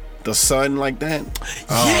the son like that.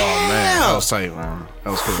 Oh man, that was tight, man.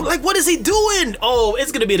 That was cool. Like, what is he doing? Oh,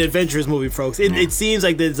 it's gonna be an adventurous movie, folks. It seems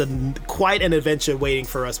like there's quite an adventure waiting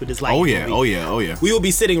for us with this light. Oh yeah, movie. oh yeah. We will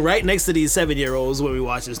be sitting right next to these 7-year-olds when we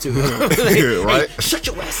watch this too. Like, Right? Hey, shut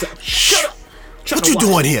your ass up. Shut up. What you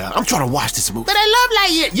doing here? I'm trying to watch this movie. But I love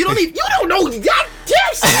Lightyear. You don't know that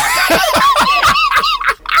tips.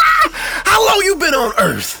 How long you been on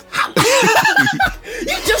Earth?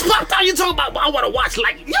 You just popped out. You talking about I want to watch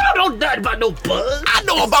Lightyear. You don't know nothing about no Buzz. I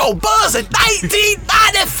know about Buzz in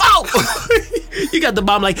 1994. You got the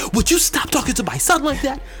mom like, would you stop talking to my son like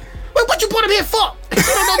that? Wait, what you put him here for? You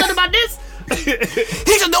don't know nothing about this? He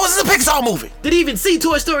just knows it's a Pixar movie. Did he even see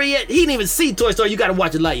Toy Story yet? He didn't even see Toy Story. You got to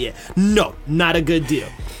watch it Lightyear. No, not a good deal.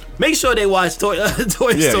 Make sure they watch Toy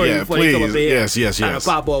Story before they come up here. Yes. Trying to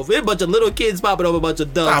pop off. A bunch of little kids popping over a bunch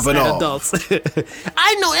of adults.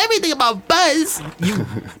 I know everything about Buzz.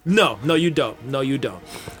 No, you don't. No, you don't.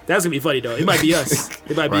 That's gonna be funny though. It might be us.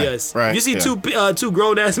 It might be us. Right. You see two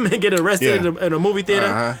grown ass men get arrested in a movie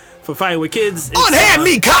theater for fighting with kids. Unhand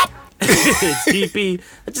me, cop. It's DP.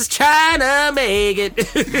 I'm just trying to make it.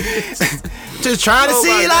 Just trying to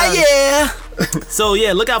see Lightyear. So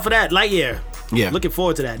yeah, look out for that Lightyear. Yeah. Looking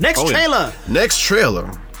forward to that. Next trailer. Next trailer.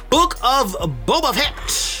 Book of Boba Fett.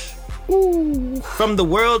 From the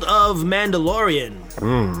world of Mandalorian.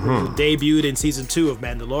 Who debuted in season 2 of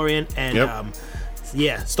Mandalorian. And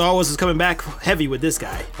Star Wars is coming back heavy with this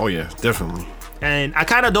guy. Oh yeah, definitely. And I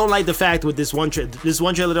kind of don't like the fact with this one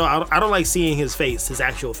trailer though. I don't like seeing his face, his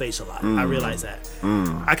actual face a lot. I realize that.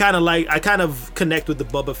 I kind of connect with the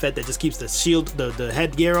Boba Fett that just keeps the shield, the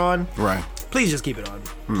headgear on. Right. Please just keep it on.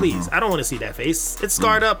 Please. I don't want to see that face. It's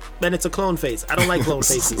scarred up and it's a clone face. I don't like clone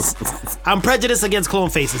faces. I'm prejudiced against clone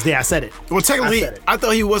faces. Yeah, I said it. Well, technically, I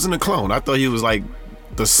thought he wasn't a clone. I thought he was like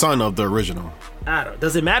the son of the original. I don't.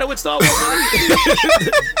 Does it matter with Star Wars?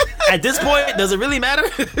 At this point, does it really matter?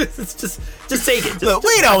 just take it. Look,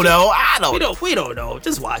 we don't know. We don't know.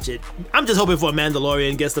 Just watch it. I'm just hoping for a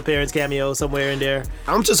Mandalorian guest appearance cameo somewhere in there.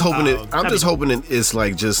 I'm just hoping it's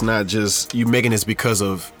like just not just you making this because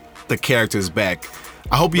of the characters back.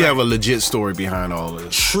 I hope you have a legit story behind all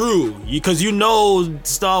this. True, because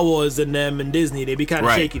Star Wars and them and Disney, they be kind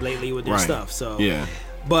of shaky lately with their stuff. So yeah.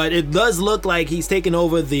 But it does look like he's taking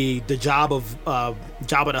over the job of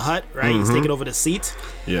Jabba the Hutt, right? He's taking over the seat,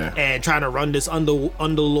 and trying to run this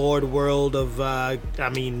underlord world of,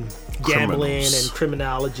 gambling and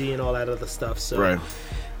criminology and all that other stuff. So,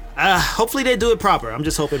 hopefully they do it proper. I'm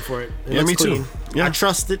just hoping for it. Yeah, me too. Yeah. I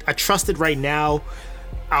trust it right now.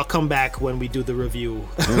 I'll come back when we do the review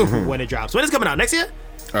when it drops. When is it coming out? Next year?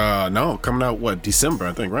 No, coming out December,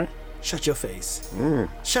 I think, right? Shut your face.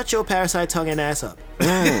 Shut your parasite tongue and ass up.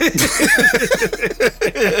 That's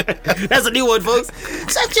a new one, folks.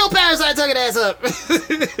 Shut your parasite tongue and ass up. What?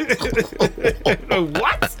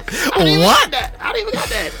 I don't even got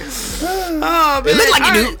that. Oh, man. It looked like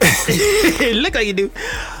you do. It looked like you do.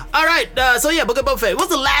 All right, so yeah, Book of Boba Fett. What's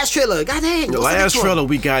the last trailer? God dang. The last trailer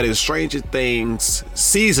we got is Stranger Things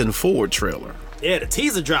Season 4 trailer. Yeah, the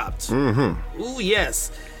teaser dropped. Ooh, yes.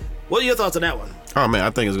 What are your thoughts on that one? Oh man, I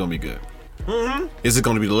think it's gonna be good. Is it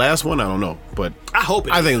gonna be the last one? I don't know, but I hope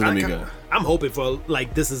it. I think it's gonna be good. I'm hoping for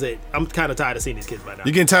this is it. I'm kind of tired of seeing these kids by now.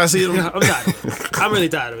 You getting tired of seeing them? I'm tired. I'm really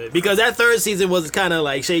tired of it because that third season was kind of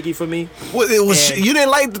like shaky for me. Well, it was. You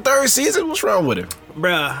didn't like the third season? What's wrong with it,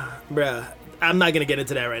 bruh? I'm not gonna get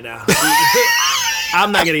into that right now.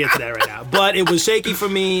 I'm not gonna get to that right now. But it was shaky for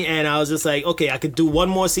me, and I was just like, okay, I could do one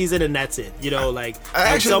more season, and that's it.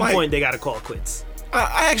 At some point they gotta call it quits.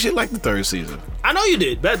 I actually like the third season. I know you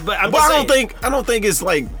did, but I don't think it's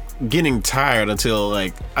like getting tired until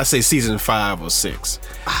like I say season 5 or 6.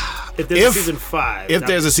 If there's a season 5, if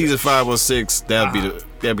there's a season 5 or 6,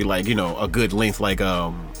 that'd be like a good length like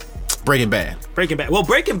Breaking Bad. Well,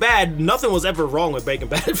 Breaking Bad, nothing was ever wrong with Breaking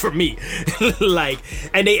Bad for me.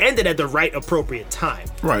 And they ended at the right appropriate time.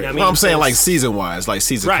 Right. You know what I'm saying like season wise, like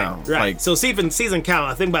season count. Right. Like, so season count,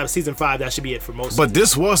 I think by season 5 that should be it for most. But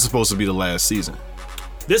this was supposed to be the last season.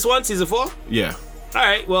 This one, season 4? Yeah. All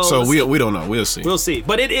right, well. So we don't know. We'll see. We'll see.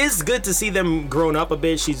 But it is good to see them grown up a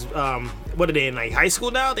bit. She's, what are they in, like high school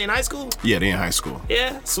now? They in high school? Yeah, they in high school.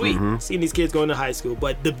 Yeah, sweet. Seeing these kids going to high school.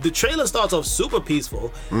 But the trailer starts off super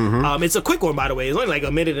peaceful. It's a quick one, by the way. It's only like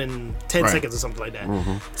a minute and 10 seconds or something like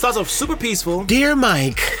that. Starts off super peaceful. Dear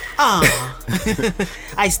Mike. Aw.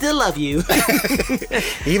 I still love you.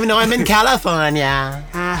 Even though I'm in California.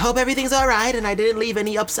 I hope everything's all right and I didn't leave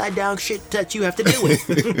any upside down shit that you have to deal with.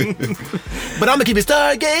 But I'm going to keep it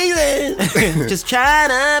stargazing. Just trying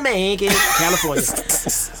to make it. California.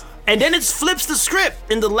 And then it flips the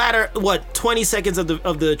script in the latter 20 seconds of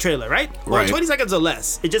the trailer, right? Or Right. 20 seconds or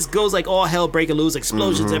less. It just goes like all hell breaking loose,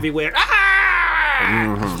 explosions everywhere.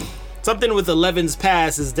 Ah! Something with 11's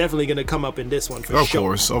past is definitely gonna come up in this one for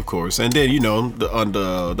sure. Of course. And then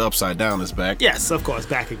the upside down is back. Yes, of course,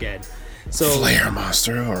 back again. So Flare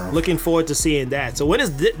monster. Or looking forward to seeing that. So when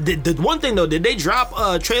is the one thing though? Did they drop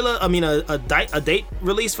a trailer? I mean, a date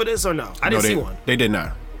release for this or no? I didn't see one. They did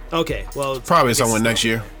not. Okay, well, Probably someone next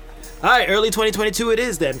year. All right, early 2022 it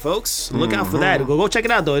is then, folks. Look out for that. Go check it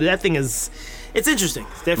out though. That thing it's interesting.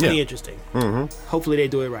 It's definitely interesting. Hopefully they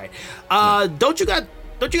do it right. Don't you got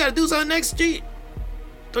to do something next, G?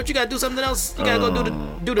 Don't you got to do something else? You gotta go do the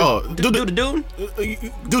Dune.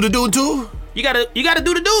 Do the Dune too? You gotta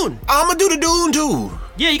do the Dune. I'ma do the Dune too.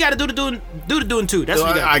 Yeah, you gotta do the Dune. Do the Dune too. That's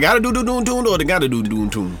what you got. I gotta do the Dune too, or they gotta do the Dune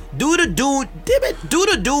too. Do the Dune. Damn it. Do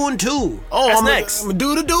the Dune too. Oh, that's I'm next.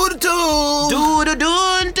 Do the Dune too. Do the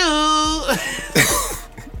Dune too.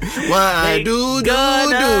 Why do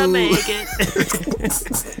Gonna do? make it.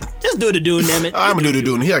 Just do the Dune, damn it. I'm gonna do the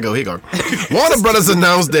Dune. Here I go. Warner Brothers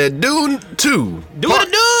announced that Dune 2 Do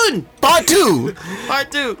the Dune. Part 2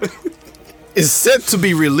 Part 2. is set to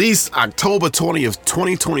be released October 20th,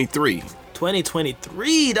 2023.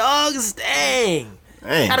 2023, dogs. Dang.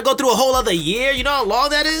 Dang. Gotta go through a whole other year. You know how long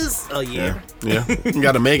that is? A year. Yeah, you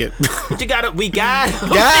gotta make it. But you gotta make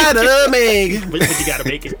it. But you gotta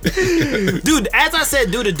make it. Dude, as I said,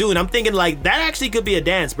 do the Dune, I'm thinking like that actually could be a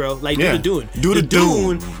dance, bro. Like Yeah. do the Dune. Do the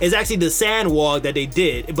Dune. is actually the sand walk that they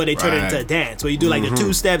did, but they turned it into a dance where you do like the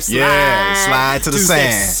 2-step slide. Yeah, slide to the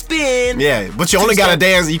 2-step sand. spin. Yeah, but you only gotta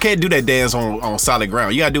Two-step. dance. You can't do that dance on solid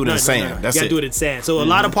ground. You gotta do it in the sand. That's you it. gotta do it in sand. So a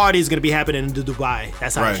lot of parties gonna be happening in Dubai.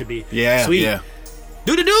 That's how it Right. should be. Yeah, Sweet. yeah.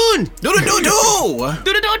 Do the Dune. Do the Dune too.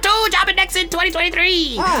 Do the Dune 2, dropping next in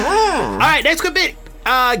 2023. All right, next quick bit.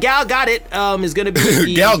 Gal Got It is gonna be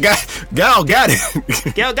the, Gal got it. Gal Got It.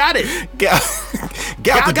 Gal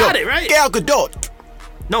Got Gadot. it, right? Gal Gadot.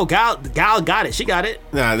 No, Gal got it. She got it.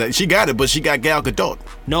 Nah, she got it, but she got Gal Gadot.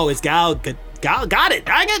 No, it's Gal got it.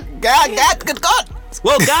 I get Gal Gadot.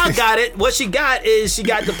 Well, Gal got it. What she got is she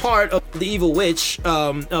got the part of the evil witch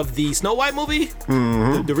of the Snow White movie,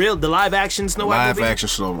 the live action Snow White movie. Live action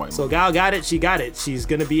Snow White. So Gal got it. She got it. She's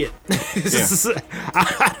gonna be it.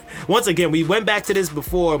 Once again, we went back to this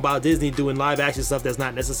before about Disney doing live action stuff that's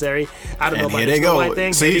not necessary. I don't know And about here the they Snow go. White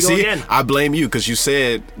thing. Here they go again. I blame you because you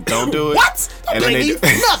said don't do it. What? Don't And then blame they me do- for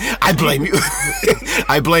nothing. I blame you.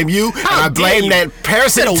 I blame you, and How I blame dare you. that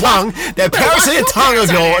parasitic tongue. That parasitic tongue of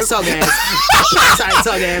yours. Parasite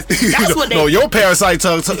tongue ass. That's what they. No, your parasite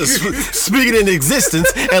tongue speaking in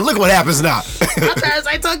existence, and look what happens now. My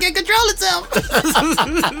parasite tongue can't control itself.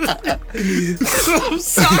 I'm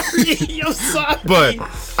sorry. I'm sorry. But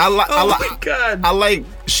I oh my god. I like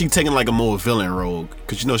she taking like a more villain role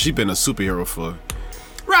because she's been a superhero for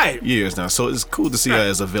Right. years now, so it's cool to see her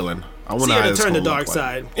as a villain. I See wonder her how to it's turn the gonna dark look like.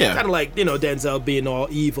 side. Yeah. Kind of like, Denzel being all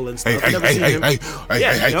evil and stuff. Hey, I've never seen him.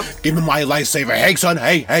 Yeah, yep. give me my lightsaber. Hey, son.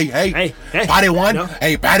 Hey. Hey. Body one. No.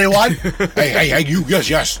 Hey, body one. hey, you.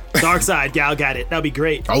 Yes. Dark side, Gal got it. That'd be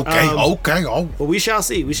great. Okay. Oh. But we shall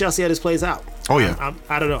see. We shall see how this plays out. Oh, yeah.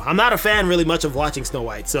 I don't know. I'm not a fan really much of watching Snow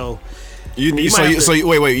White, so You might have to-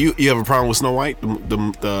 wait. You have a problem with Snow White,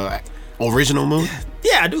 the original movie?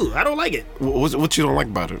 yeah, I do. I don't like it. What you don't like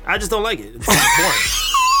about it? I just don't like it. It's boring.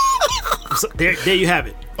 So, there you have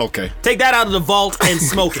it. Okay. Take that out of the vault and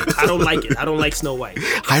smoke it. I don't like it. I don't like Snow White.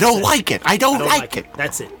 I don't like it. I don't I don't like it.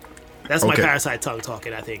 That's it. That's my Okay. parasite tongue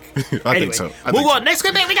talking, I think. I Anyway, think so. move on. Next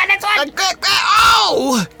quick thing. We got next one.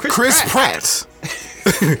 Oh, Chris Pratt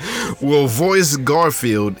will voice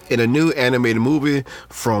Garfield in a new animated movie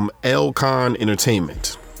from Elcon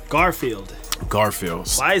Entertainment. Garfield.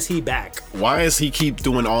 Why is he back? Why does he keep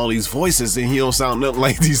doing all these voices and he don't sound nothing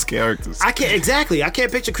like these characters? I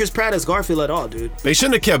can't picture Chris Pratt as Garfield at all, dude. They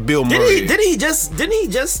shouldn't have kept Bill Murray. Didn't he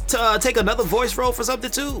just take another voice role for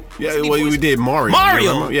something too? Yeah, Wasn't he well, we voicing- did Mario. Mario. You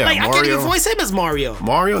remember? Yeah, like Mario. I can't even voice him as Mario.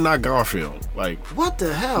 Mario, not Garfield. Like, What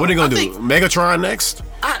the hell? what are they gonna I do? think- Megatron next?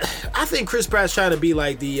 I think Chris Pratt's trying to be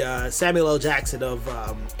like the Samuel L. Jackson of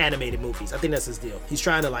animated movies. I think that's his deal. He's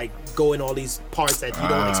trying to like go in all these parts that you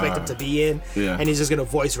don't expect him to be in, Yeah. and he's just gonna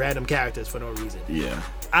voice random characters for no reason. Yeah.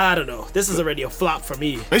 I don't know. This is already a flop for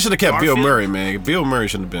me. They should have kept Bill Garfield? Murray, man. Bill Murray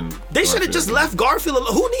shouldn't have been. They should have Garfield. just left Garfield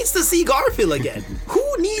alone. Who needs to see Garfield again?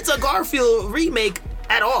 Who needs a Garfield remake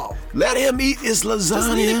at all? Let him eat his Just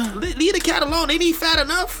lasagna. leave the cat alone. Ain't he fat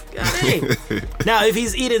enough? God dang. Now, if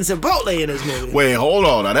he's eating Chipotle in this movie. Wait, hold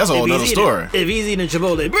on. Now, that's a whole if nother he's story. If he's eating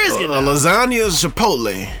Chipotle brisket. A lasagna is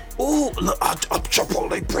Chipotle. Ooh, a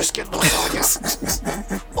Chipotle brisket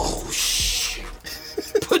lasagna. Oh, shit.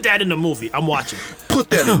 Put Put that in the movie. I'm watching. Put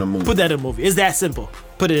that in the movie. Put that in the movie. It's that simple.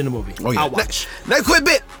 Put it in the movie. Oh, yeah. I'll watch. Next quick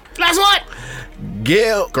bit. Last one.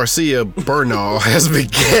 Gail Garcia Bernal has been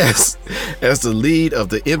cast as the lead of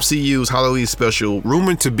the MCU's Halloween special,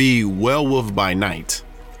 rumored to be Werewolf by Night.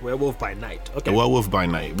 Werewolf by Night. Okay. Werewolf by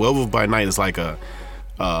Night. Werewolf by Night is like a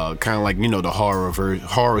kind of like, you know, the horror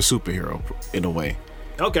superhero in a way.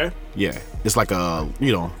 Okay. Yeah, it's like a,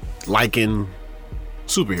 you know, Lycan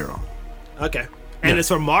superhero. Okay. And it's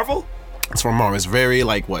from Marvel? It's from Marvel. It's very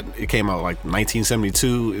like what it came out like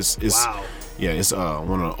 1972. It's Wow. Yeah, it's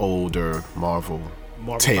one of the older Marvel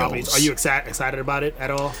tales. Properties. Are you excited about it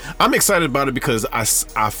at all? I'm excited about it because I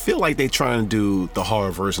feel like they're trying to do the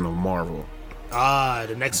horror version of Marvel.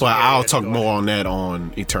 The next But one. I'll talk more on that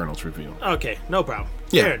on Eternals review. Okay, no problem.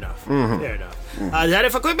 Yeah. Fair enough. Fair enough. Is that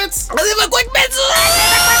it for quick bits? That's it for quick bits.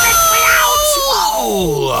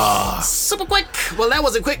 Super quick. Well, that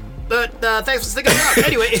wasn't quick, but thanks for sticking around.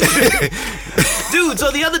 Anyway, dude.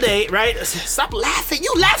 So the other day, right? Stop laughing.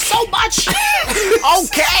 You laugh so much.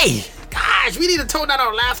 Okay. Gosh, we need to tone down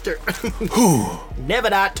our laughter. Never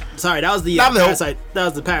that. Sorry, that was the Never. parasite. That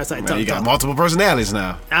was the parasite. Man, you got multiple personalities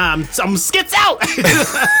now. I'm skits out.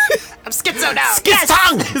 I'm schizo now. Skits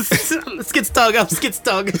tongue. Skits tongue. I'm skits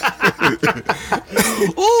tongue.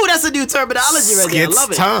 Ooh, that's a new terminology right there. I love Skits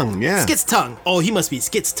it. tongue, yeah. Skits tongue. Oh, he must be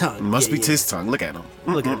skits tongue. Must Yeah, be yeah. his tongue. Look at him.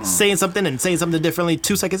 Look at him saying something and saying something differently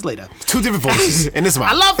 2 seconds later. Two different voices in this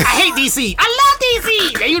mouth. I hate DC. I love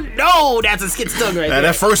DC. Now you know that's a skits tongue right there.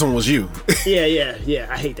 That first one was you. Yeah.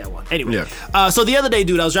 I hate that one. Anyway, Yeah. so the other day,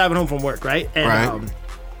 dude, I was driving home from work, right? And Right.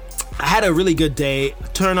 I had a really good day.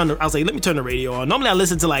 I was like, let me turn the radio on. Normally I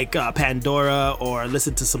listen to like Pandora or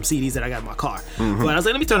listen to some CDs that I got in my car. Mm-hmm. But I was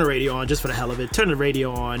like, let me turn the radio on just for the hell of it. Turn the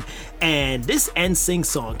radio on, and this NSYNC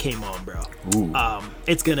song came on, bro. Ooh.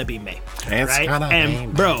 It's Gonna Be May. It's right? gonna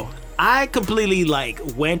And be bro, I completely like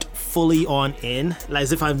went fully on in, like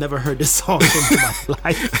as if I've never heard this song in my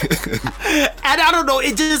life. And I don't know,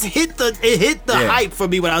 it just hit the Yeah. hype for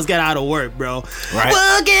me when I was getting out of work, bro. Right.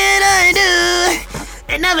 What can I do?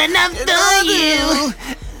 Enough for you.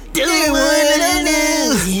 Don't wanna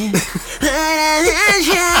lose you.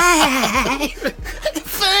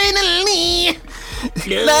 Finally,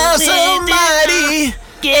 love somebody.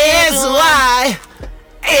 Guess why?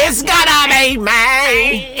 It's gonna be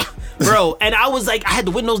me. Bro, and I was like, I had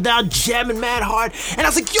the windows down, jamming mad hard, and I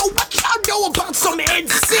was like, yo, what y'all know about some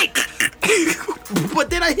NSYNC? But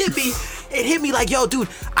then it hit me like, yo, dude,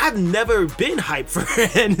 I've never been hyped for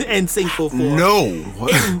NSYNC before. No.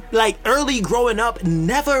 What? And, like, early growing up,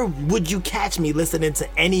 never would you catch me listening to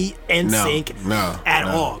any NSYNC No, at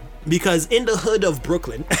no. all. Because in the hood of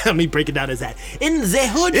Brooklyn, let me break it down as that. In the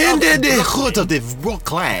hood In of the Brooklyn, hood of the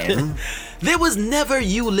Brooklyn. there was never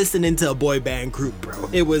you listening to a boy band group, bro.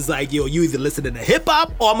 It was like, yo, you either listening to hip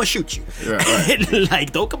hop or I'ma shoot you. Right.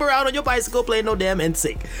 Like, don't come around on your bicycle playing no damn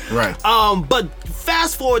NSYNC. Right. But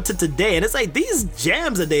fast forward to today, and it's like these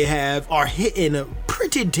jams that they have are hitting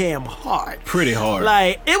pretty damn hard. Pretty hard.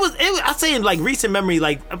 Like it was I say in like recent memory,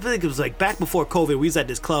 like I think it was like back before COVID, we was at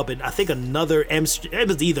this club, and I think another it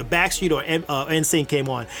was either Backstreet or NSYNC came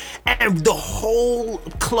on, and the whole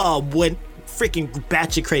club went freaking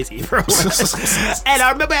batshit crazy, bro. And I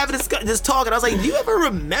remember having this talk, and I was like, do you ever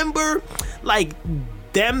remember like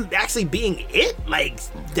them actually being it? Like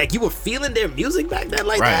you were feeling their music back then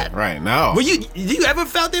like that? Right. No. Did you ever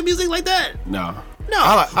felt their music like that? No.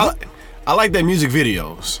 No. I like their music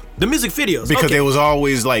videos The music videos. because okay. there was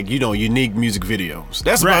always like, you know, unique music videos.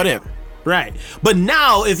 That's about it. Right. But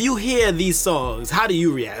now, if you hear these songs, how do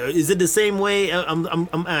you react? Is it the same way? I'm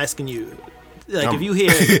asking you. Like, if you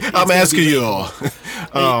hear, I'm asking you all.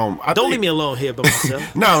 Don't leave me alone here by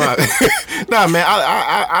myself. No, no, man.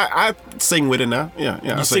 I sing with it now. Yeah.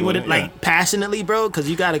 I You sing with it like yeah. passionately, bro, because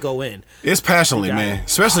you got to go in. It's passionately, You got man. it.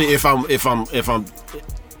 Especially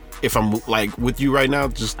if I'm like with you right now,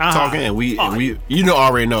 just talking, and we you know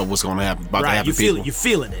already know what's gonna happen about to Right, happen. you feel people. it. You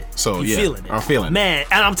feeling it. So, you yeah, feeling it. I'm feeling it. Man,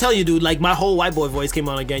 and I'm telling you, dude, like my whole white boy voice came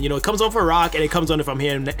on again. You know, it comes on for rock, and it comes on if I'm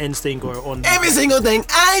hearing the NSYNC or on Every single thing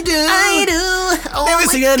I do, Oh never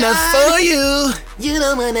sing enough for you. You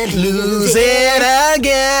don't wanna Lose it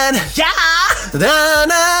again. Yeah. Down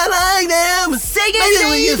like them. Sing Maybe it,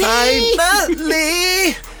 when you baby.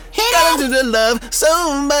 finally gotta do to love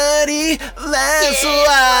somebody. That's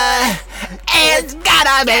why it's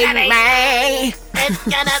gotta be me. It's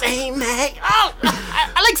gonna be me. Oh,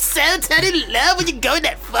 I like so totally love when you go in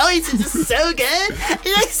that voice. It's just so good.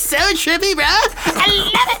 It's like so trippy, bro. I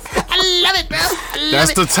love it. I I love it, bro.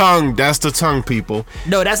 That's the tongue. That's the tongue, people.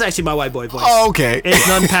 No, that's actually my white boy voice. Oh, okay. It's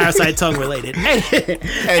non-parasite tongue related.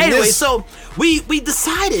 Anyway, so we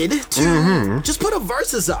decided to just put a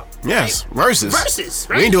verses up. Yes, verses. Verses,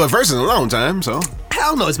 We right? ain't doing verses in a long time, so.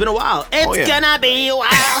 Hell no, it's been a while. It's yeah. gonna be a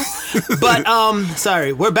while. But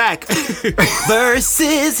sorry, we're back.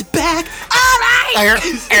 Verses back. All right.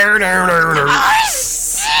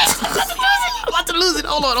 I'm about to lose it.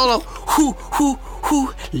 Hold on.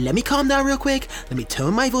 Who? Let me calm down real quick. Let me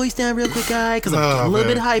tone my voice down real quick, guy, because I'm getting a little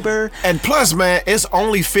bit hyper. And plus, man, it's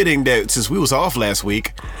only fitting that since we was off last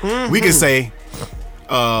week, we can say,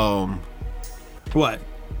 What?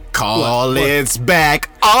 call What? it's back.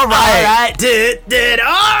 All All right. right, did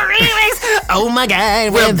all remix. Oh my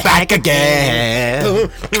God, We're back again.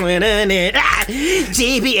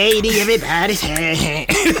 GB80, everybody.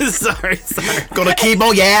 sorry. Gonna keep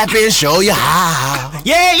on yapping, show you how.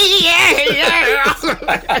 Yeah.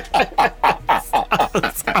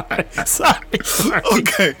 Sorry.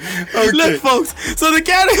 Okay. Look, folks. So the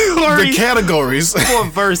category The categories. for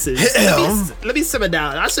verses. Let me simmer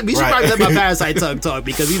down. We should Right. probably let my parasite tongue talk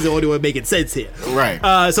because he's the only one making sense here. Right.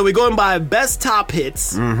 So we're going by best top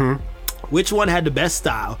hits. Mm-hmm. Which one had the best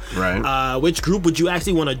style? Right. Which group would you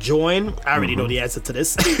actually want to join? I already know the answer to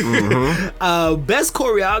this. Best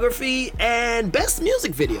choreography and best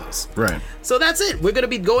music videos. Right. So that's it. We're gonna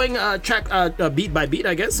be going track beat by beat,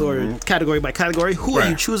 I guess, or category by category. Who are you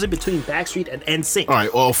Right. choosing between Backstreet and NSYNC? All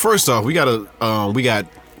right. Well, first off, we got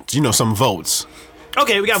some votes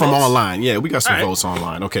Okay, we got from votes. online. Yeah, we got some All right. votes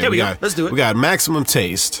online. Okay, Here we go. got. Let's do it. We got Maximum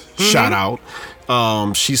Taste. Shout out.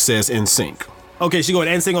 She says NSYNC. Okay, she going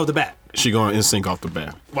NSYNC off the bat. She going NSYNC off the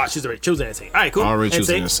bat. Wow, she's already choosing NSYNC. All right, cool. Already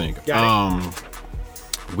choosing NSYNC. Got it.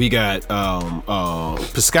 We got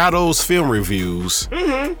Piscato's film reviews.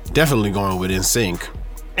 Definitely going with NSYNC.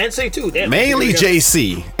 NSYNC too. Damn. Mainly Here we go.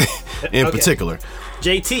 JC in Okay. particular.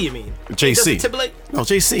 JT, you mean? JC. Justin Timberlake? No,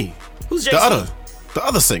 JC. Who's JC? The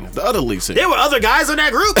other singer, the other lead singer. There were other guys on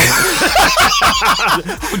that group.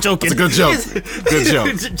 I'm joking. It's a good joke. Good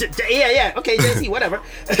joke. Yeah. Okay, JC, whatever.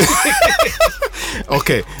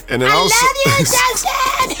 Okay, and then also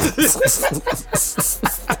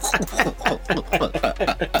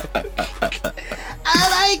Oh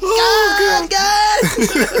my God!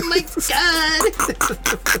 Oh my God!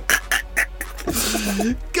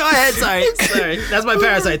 Go ahead. Sorry. That's my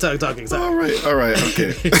parasite tongue talking. Sorry. all right,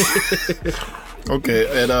 okay.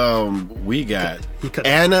 Okay, and we got cut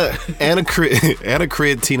Anna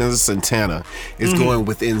Creatina Santana is going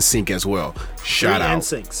with NSYNC as well. Shout Three out.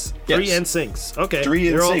 NSYNCs. Yes. 3 NSYNCs. Okay. 3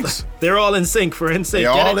 They're all- NSYNCs. They're all in sync for NSYNC. They're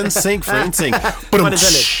Get all it? in sync for NSYNC. Pun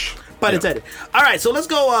intended. Pun intended. All right, so let's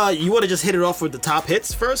go. You want to just hit it off with the top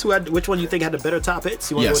hits first? Which one you think had the better top hits?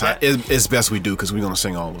 You want Yes, to go with that? it's best we do because we're gonna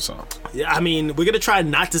sing all the songs. Yeah, I mean, we're gonna try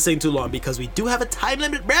not to sing too long because we do have a time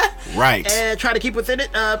limit, bruh. Right. And try to keep within it.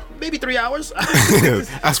 Maybe 3 hours.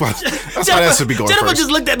 That's why that should be going Jennifer first. just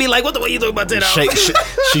looked at me like, "What the way you talking about 10 hours?"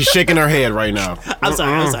 She's shaking her head right now. I'm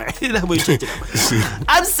sorry. That way you changed it up.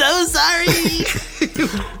 I'm so sorry.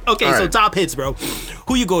 Okay, All so right. top hits, bro.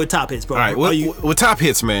 Who you go with top hits, bro? All right, Are you? with top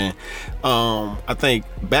hits, man. I think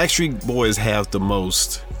Backstreet Boys have the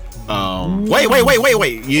most. Wait.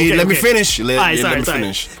 Let me finish. Let me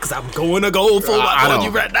finish. Because I'm going to go full I on know. you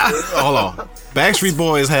right now. Hold on. Backstreet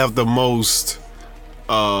Boys have the most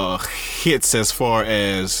hits as far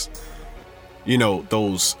as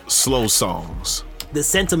those slow songs. The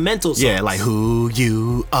sentimental songs. Yeah, like who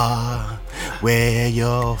you are, where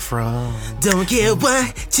you're from. Don't care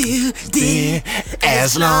what you did,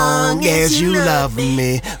 As long as you love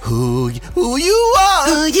me, who you are,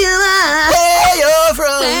 who you are, where you're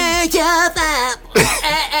from. where you're from.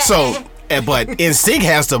 So, but NSYNC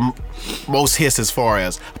has the most hits as far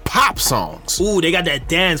as pop songs. Ooh, they got that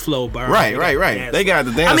dance flow, bro. Right. They got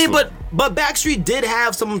the dance I mean, flow. but Backstreet did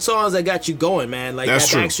have some songs that got you going, man. Like That's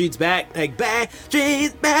that true. Backstreet's back, like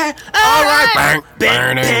Backstreet's back. All right,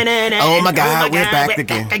 Bang, bang. Oh my God, we're back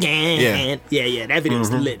again. Yeah. That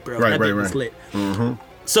video's lit, bro. Right, that right, video's right. lit.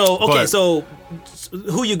 So okay, But- so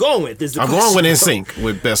who you going with? Is the I'm going with question. NSYNC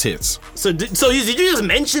with best hits. So did you just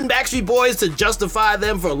mention Backstreet Boys to justify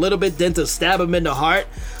them for a little bit, then to stab them in the heart?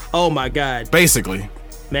 Oh my God, Basically.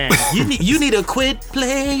 man, you need to quit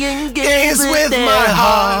playing Games with their my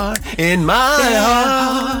heart, in my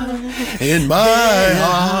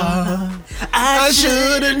heart. I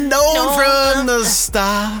should have known from the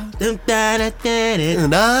start. And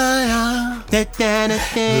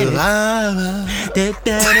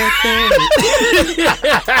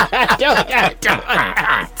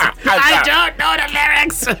I don't know the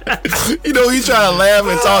lyrics. You know, he trying to laugh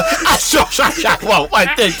and talk.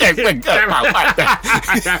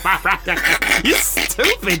 You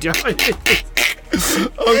stupid, John.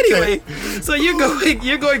 Anyway, so you're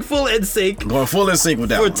going full NSYNC. Going full in sync with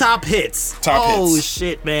that For one. top hits. Top oh hits.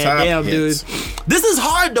 shit, man. Top Damn, hits. dude. This is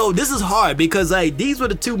hard though. This is hard because like these were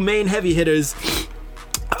the two main heavy hitters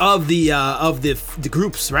of the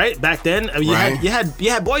groups, right? Back then. I mean, you had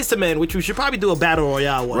Boyz II Men, which we should probably do a battle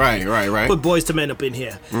royale one. Right. Put Boyz II Men up in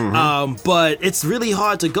here. But it's really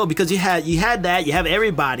hard to go because you had that, you have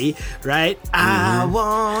everybody, right? I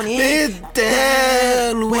want it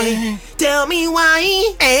that way. Tell me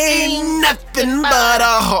why Ain't nothing but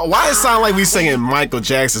a. Why it sound like we singing Michael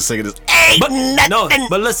Jackson singing this?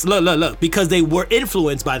 But let's look because they were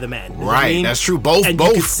influenced by the man. You know what I Right, mean? that's true. Both And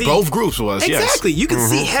you can see- groups was. Yes. Exactly. You can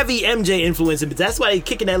see heavy MJ influence, but that's why they're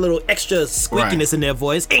kicking that little extra squeakiness in their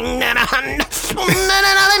voice.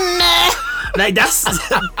 Like that's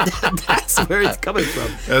where it's coming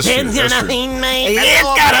from. That's true. That's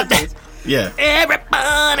true. Yeah.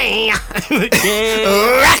 Everybody,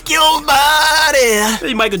 Rock your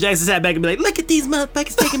body. Michael Jackson sat back and be like, "Look at these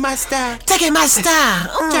motherfuckers taking my style,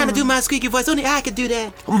 trying to do my squeaky voice. Only I could do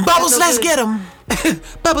that. Bubbles, let's get them.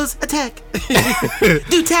 Bubbles, attack.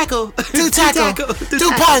 Do tackle. Do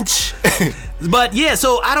punch. But yeah,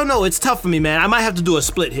 so I don't know. It's tough for me, man. I might have to do a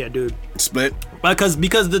split here, dude. Split. Because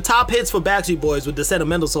the top hits for Backstreet Boys with the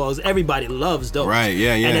sentimental songs, everybody loves those. Right,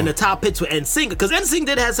 yeah. And then the top hits for NSYNC, because NSYNC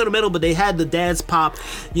did have sentimental, but they had the dance pop,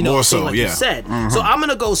 More thing so, like yeah. you said. So I'm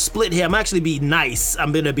gonna go split here. I'm actually be nice.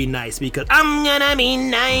 I'm gonna be nice because I'm gonna be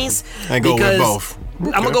nice. And go with because both.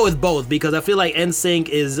 I'm gonna go with both because I feel like NSYNC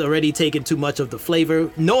is already taking too much of the flavor.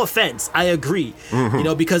 No offense, I agree.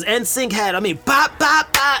 Because NSYNC had, pop,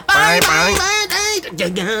 pop, pop, Bang, bang, bang.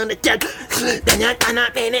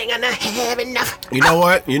 You know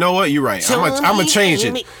what? You're right. I'm gonna change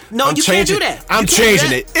it. No, I'm you can't changing do that. I'm You can't do changing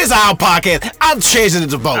that. it. It's our podcast. I'm changing it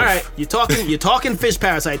to both. All right, you're talking fish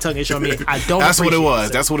parasite tonguish on me. I don't. That's what it appreciate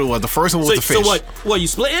was. That's what it was. The first one was the fish. So what? You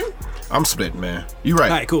splitting? I'm splitting, man. You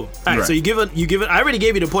right. All right, cool. All right, right. so you give it. I already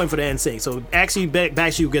gave you the point for the NSYNC. So actually,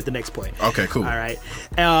 Backstreet you get the next point. Okay, cool. All right.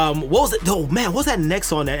 What was it? Oh man, what was that next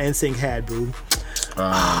song that NSYNC had, bro?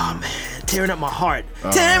 Oh man, tearing up my heart.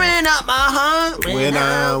 Tearing up my heart when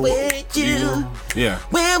I'm with you. Yeah.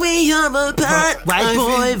 When we are apart, white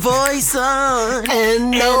boy voice on,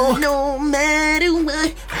 And no. no matter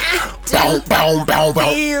what, Bow, bow, bow,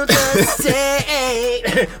 bow. feel the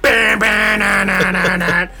same.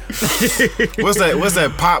 What's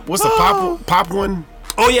that pop? What's the pop one?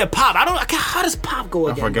 Oh yeah, pop. How does pop go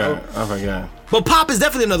I again? Bro? forgot. But pop is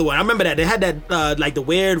definitely another one. I remember that they had that like the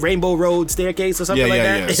weird Rainbow Road staircase or something like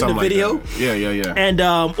that in Something the video. Like that. Yeah. And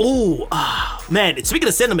man, speaking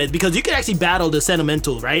of sentiment, because you can actually battle the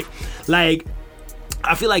sentimental, right? Like,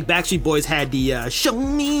 I feel like Backstreet Boys had the "Show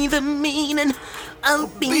me the meaning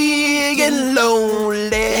of Big and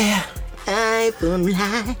lonely.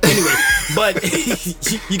 Anyway, but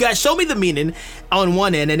you got "Show Me the Meaning" on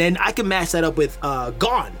one end, and then I can match that up with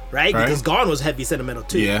 "Gone," right? Because "Gone" was heavy sentimental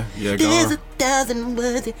too. Yeah, There's gone. 1,000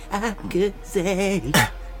 words that I could say,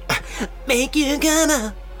 make you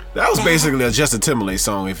gonna. That was basically a Justin Timberlake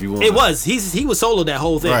song, if you want. It was. He was solo that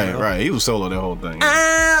whole thing. Right, bro. right. He was solo that whole thing.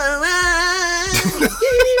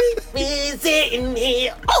 Be sitting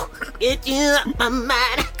here, get you up my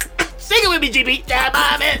mind. Sing it with me, GB. Don't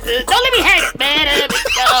let me hang it, man.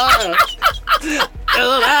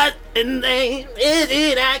 And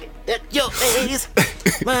then I get your face.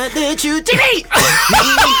 Why did you, GB?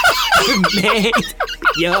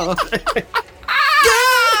 Yo.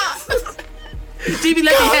 GB,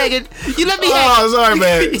 let me hang it. You let me hang it. Oh, sorry,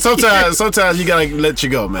 man. Sometimes you gotta let you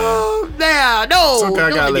go, man. Nah, no. Sometimes I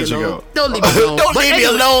Don't gotta leave let me you alone. go. Don't leave me alone. Don't leave me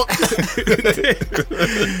alone.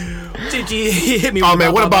 GG, hit me Oh with man,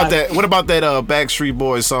 my what about vibe. that? What about that Backstreet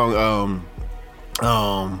Boys song,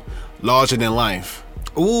 Larger Than Life?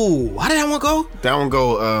 Ooh, how did that one go? That one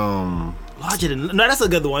go, Larger than. No, that's a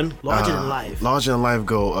good one. Larger than life. Larger Than Life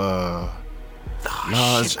go,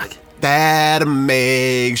 large. Shit. That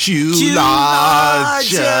makes you You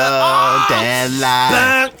larger larger. than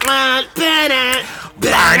life.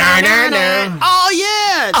 Oh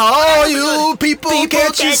yeah. All you people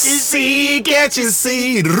can't you see?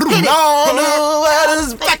 No, what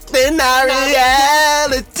is back in our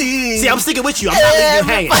reality? See, I'm sticking with you. I'm not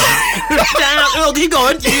leaving you hanging. Oh, keep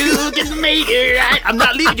going. You can make it right. I'm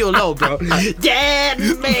not leaving you alone, bro. That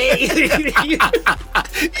make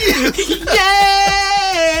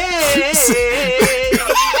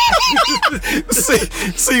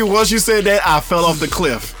See, once you said that, I fell off the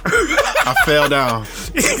cliff. I fell down.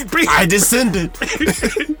 I descended.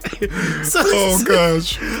 Oh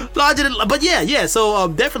gosh. Larger than, but yeah. So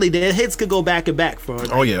definitely the hits could go back and back for.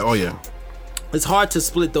 Like, Oh yeah. it's hard to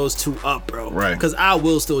split those two up, bro. Right. Because I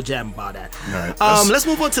will still jam about that. All right. Let's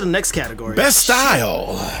move on to the next category. Best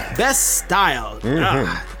style. Best style.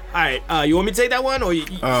 All right. You want me to take that one or you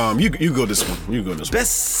You go this one. You go this one.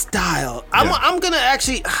 best style? I'm gonna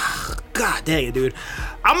actually. God dang it, dude.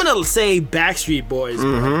 I'm gonna say Backstreet Boys,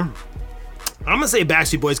 bro. I'm gonna say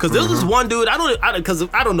Backstreet Boys because there was this one dude. I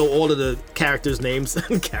don't know all of the characters' names. I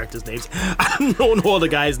don't know all the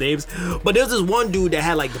guys' names, but there's this one dude that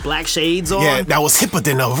had like the black shades on. Yeah, that was hipper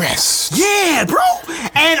than the rest. Yeah, bro.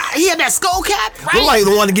 And he had that skull cap, right? Look like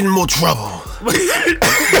the one to get in more trouble. What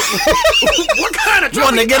kind of You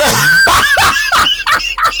want to get up?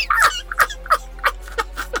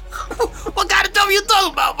 What kind of trouble you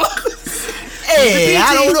talking about, bro? Hey,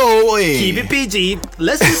 I don't know. Hey. Keep it PG.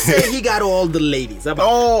 Let's just say he got all the ladies. How about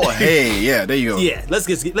Oh, hey, yeah, there you go. Yeah, let's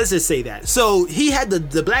just say that. So he had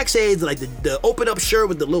the black shades, like the open up shirt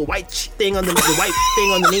with the little white thing underneath, the white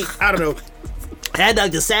thing underneath. I don't know. Had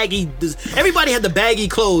like the saggy. Everybody had the baggy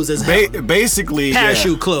clothes as hell. Basically,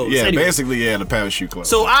 Parachute clothes. Yeah, Anyway. basically, yeah, the parachute clothes.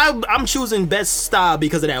 So I'm choosing best style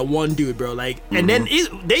because of that one dude, bro. Like, and then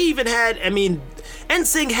they even had. I mean,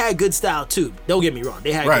 NSYNC had good style too. Don't get me wrong,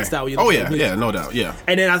 they had good style. When you look at the music. No doubt, yeah.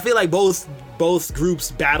 And then I feel like both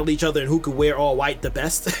groups battled each other and who could wear all white the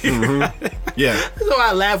best. Yeah. So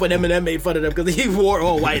I laugh when Eminem made fun of them because he wore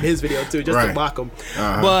all white in his video too, just to Right. mock them.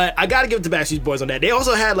 But I gotta give it to Backstreet Boys on that. They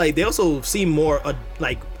also seem more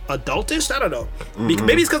like adultish. I don't know.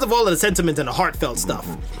 Maybe it's because of all of the sentiment and the heartfelt stuff.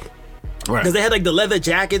 Right. Because they had like the leather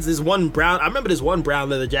jackets. I remember this one brown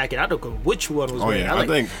leather jacket. I don't know which one was wearing. Yeah, I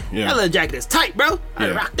think, yeah. That leather jacket is tight, bro. I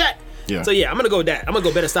Yeah. rock that. Yeah. So yeah, I'm gonna go with that. I'm gonna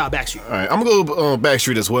go better style Backstreet. All right, I'm gonna go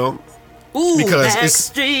Backstreet as well. Ooh, Because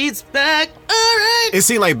Backstreet's back. All right. It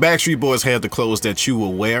seemed like Backstreet Boys had the clothes that you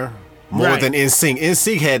will wear more Right. than NSYNC.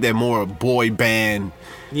 NSYNC had that more boy band,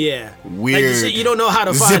 Yeah. weird, Like the shit you don't know how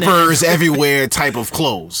to find. zippers everywhere type of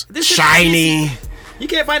clothes. This shit Shiny. You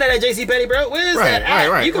can't find that at JCPenney, bro. Where's Right, that at?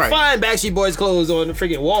 right, You can right. find Backstreet Boys clothes on the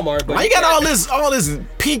freaking Walmart, but Why you got all this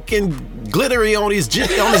pink and glittery on this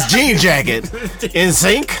jean jacket?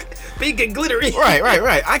 NSYNC. pink and glittery.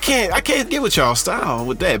 Right. I can't get with y'all style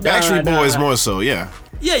with that. Backstreet Boys more so, yeah.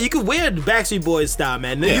 Yeah, you could wear the Backstreet Boys style,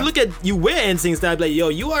 man. Yeah. You wear NSYNC style, like, yo,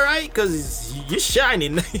 you all right? Because you're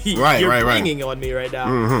shining. Right, you're right. bringing on me right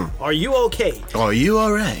now. Are you okay? Are you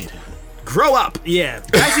all right? Grow up. Yeah.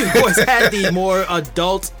 Backstreet Boys had the more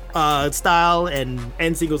adult style, and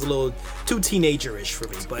NSYNC was a little too teenager-ish for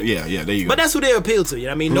me. But Yeah, there you go. But that's who they appeal to. You know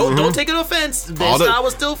what I mean? No, don't take it offense. Their All the- style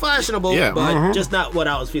was still fashionable, Yeah, but just not what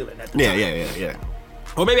I was feeling at the time. yeah.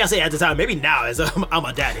 Or maybe I say at the time. Maybe now, as I'm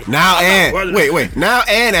a daddy. Now I'm not- and wait. Now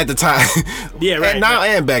and at the time. Yeah, right, Now right.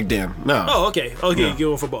 and back then. No. Oh, okay. Yeah.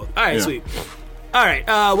 Going for both. All right, Yeah. sweet. All right.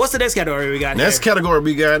 What's the next category we got? Next here? category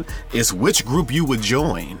we got is which group you would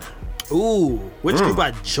join. Ooh, which group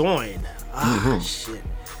I join? Shit.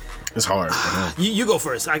 It's hard. You go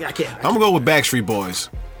first. I can't. I'm gonna go with Backstreet Boys.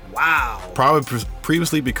 Wow. Probably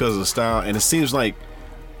previously because of the style, and it seems like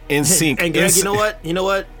NSYNC. And Greg, you know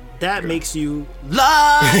what? That makes you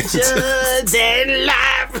larger than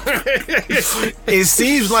life. It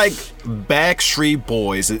seems like Backstreet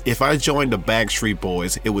Boys. If I joined the Backstreet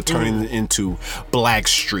Boys, it would turn into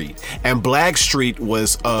Blackstreet, and Blackstreet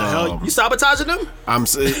was Hell, you sabotaging them?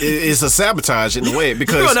 it's a sabatage in a way You're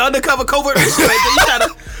because on the undercover covert mission right there.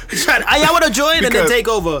 You trying to I want to join and then Because- take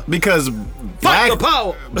over. because Fight the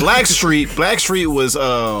power. Blackstreet was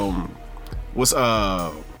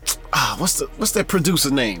what's that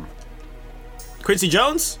producer name? Quincy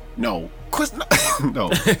Jones? No.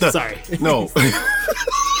 No. Sorry. No.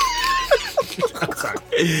 I'm sorry.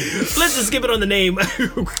 Let's just skip it on the name.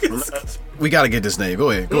 We gotta get this name. Go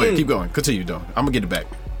ahead. Keep going. Continue, though. I'm gonna get it back.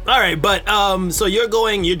 All right, but so you're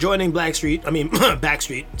joining Blackstreet. I mean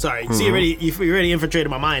Backstreet. Sorry. See, you already infiltrated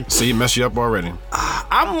my mind. See, mess you up already.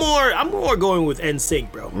 I'm more going with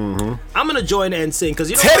NSYNC, bro. I'm gonna join NSYNC because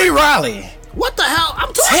you know Teddy Riley. what the hell?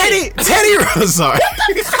 I'm talking. Teddy Riley. Sorry.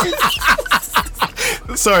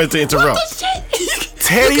 Sorry to interrupt.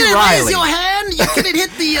 Teddy You couldn't Riley. raise your hand. You couldn't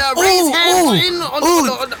hit the raise hand button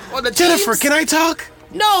on the Jennifer, Teams? can I talk?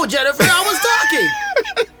 No, Jennifer, I was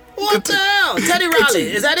talking. What the hell? Teddy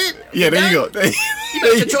Riley, is that it? Yeah, there you go. You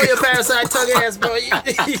better control your parasite tongue ass, bro. You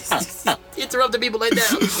interrupting people like that,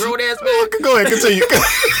 grown ass man. Go ahead, continue.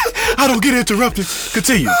 I don't get interrupted.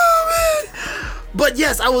 Continue. But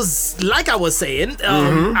yes, I was saying,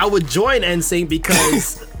 I would join NSYNC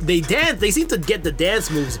because they seem to get the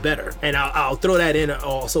dance moves better, and I'll throw that in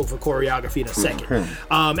also for choreography in a second.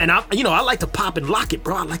 And I like to pop and lock it,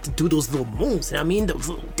 bro. I like to do those little moves, I mean those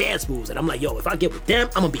little dance moves, and I'm like, yo, if I get with them,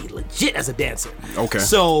 I'm gonna be legit as a dancer. Okay.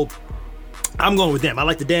 So I'm going with them. I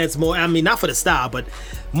like to dance more. I mean, not for the style, but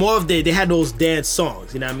more of they had those dance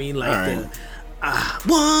songs. You know what I mean? Like the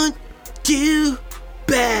 1, 2.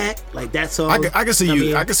 Back, like that song. I can see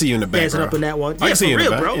you. I can see you in the back, dancing bro. up in that one. I can see you in the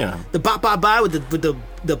back, bro. yeah. The bop bop bye with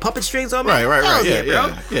the puppet strings on me. Right. Hell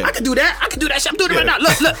Yeah. I can do that. Shit. I'm doing it right now.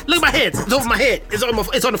 Look at my hands. It's over my head. It's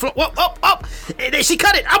on the floor. Whoa, up. And then she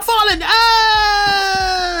cut it. I'm falling.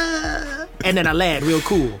 Ah! And then I land real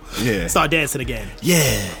cool. Yeah. Start dancing again.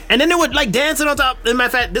 Yeah. And then they would like dancing on top. As a matter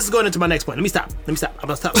of fact, this is going into my next point. Let me stop. I'm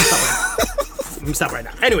gonna stop right now. Let me stop right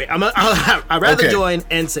now. Anyway, I'd rather join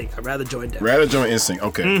NSYNC. I'd rather join them. Rather join NSYNC.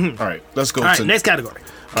 Okay. All right. Let's go. All right, next category.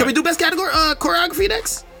 Can we do best category choreography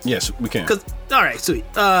next? Yes, we can. All right, sweet.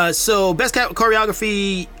 So best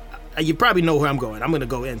choreography. You probably know where I'm going. I'm gonna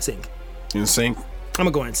go NSYNC. NSYNC. I'm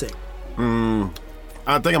gonna go NSYNC.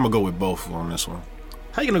 I think I'm gonna go with both on this one.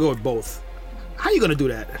 How you gonna go with both? How you gonna do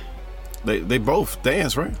that? They both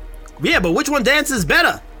dance, right? Yeah, but which one dances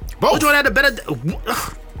better? Both. Which one had a better?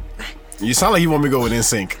 You sound like you want me to go with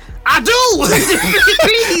NSYNC. I do.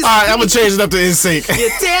 Please. All right, I'm gonna change it up to NSYNC.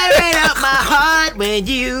 You're tearing up my heart when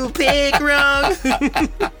you pick wrong.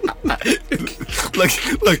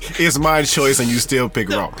 Look, it's my choice and you still pick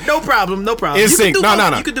wrong. No problem. NSYNC.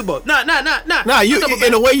 No. You can do both. No. Nah, you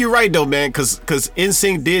in a way you're right though, man, cause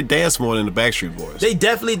NSYNC did dance more than the Backstreet Boys. They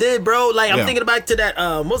definitely did, bro. Like I'm Yeah. thinking back to that.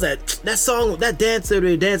 What was that? That song, that dancer,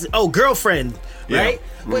 they dancing. Oh, Girlfriend, right?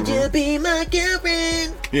 Would you be my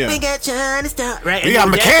girlfriend? Yeah. We got trying to stop. Right. Yeah,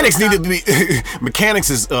 mechanics need to be.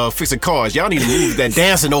 Mechanics is fixing cars. Y'all need to move that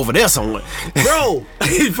dancing over there somewhere. Bro,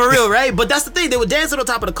 for real, right? But that's the thing. They were dancing on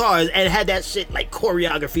top of the cars and had that shit like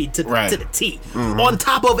choreography to the T on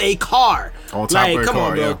top of a car. On top of a come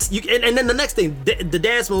car, on, bro. yeah. And then the next thing, the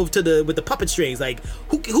dance move with the puppet strings. Like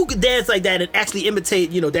who could dance like that and actually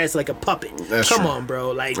imitate, dance like a puppet? That's come true. on,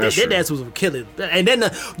 bro. Like That's their true. dance was killing. And then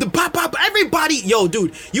the pop, everybody, yo,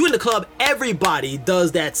 dude, you in the club, everybody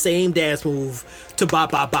does that same dance move to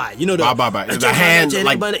bop bop bye. You know the Bop, bop, bop. The hand,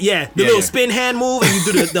 like- the little spin hand move, and you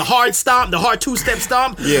do the hard stomp, the hard 2-step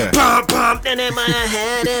stomp. Yeah. Bump, bump, and then my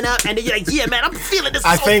hand and up, and then you're like, yeah, man, I'm feeling this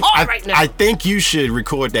hard right now. I think you should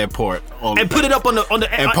record that part and put it up on the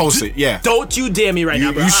and post it. Yeah. Don't you dare me right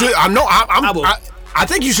now, bro. You should. I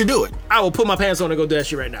think you should do it. I will put my pants on and go do that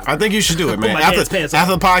shit right now. I think you should do it, man. my After dance pants on.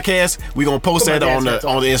 the podcast, we gonna post Put my that on dance the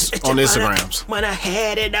pants on the Instagrams When I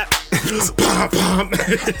had it up,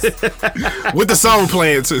 with the song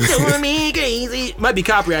playing too. doing me crazy. Might be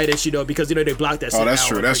copyright issue though, because they blocked that. Oh, that's now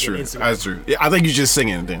true. on That's freaking true. Instagram. That's true. Yeah, I think you just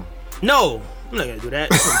singing it then. No, I'm not gonna do that.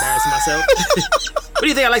 I'm embarrassing myself. What do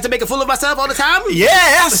you think? I like to make a fool of myself all the time?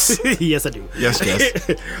 Yes. Yes, I do. Yes.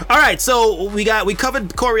 All right, so we covered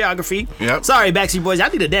choreography. Yep. Sorry, Backstreet Boys, y'all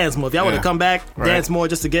need to dance more. If y'all want Yeah. to come back, Right. dance more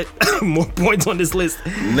just to get more points on this list.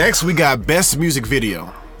 Next, we got best music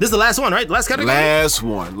video. This is the last one, right? The last category. Last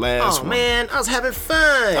one. Oh man, I was having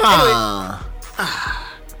fun. Ah.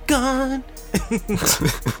 Gone,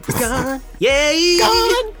 gone, yeah,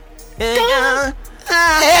 gone, gone.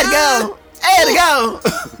 Had to go.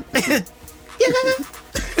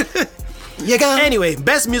 You go. Anyway,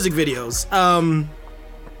 best music videos.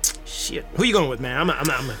 Shit, who you going with, man? I'm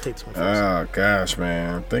gonna take this one first. Oh gosh,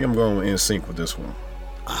 man. I think I'm going with NSYNC with this one.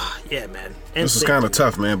 Yeah, man. This is NSYNC, kind of dude.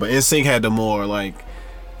 tough, man. But NSYNC had the more like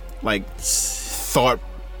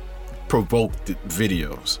thought-provoked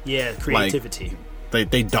videos. Yeah, creativity.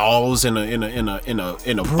 They dolls in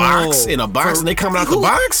a box and they coming out the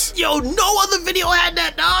box. Yo, no other video had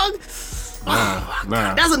that, dog.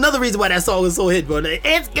 Nah. That's another reason why that song was so hit, bro.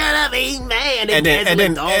 It's gonna be man. And then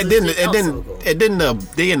shit.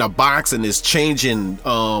 they in a box and it's changing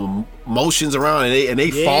motions around and they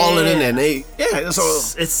falling in and so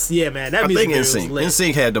it's man. That I music think video was lit.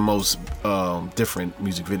 NSYNC had the most different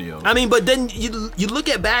music videos. I mean, but then you look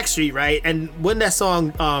at Backstreet, right? And when that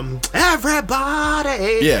song,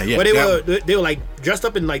 everybody, Yeah, where they were like dressed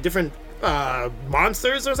up in like different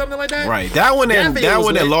monsters or something like that. Right, that one and video that was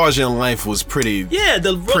one lit. and Larger Than Life was pretty. Yeah,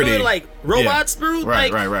 the Pretty. like robots, Yeah. bro.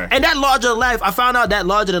 Right, like, right. And that Larger Than Life, I found out that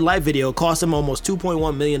Larger Than Life video cost them almost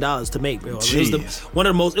 $2.1 million to make, bro. It was Jeez.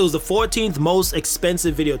 it was the 14th most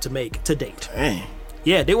expensive video to make to date. Dang.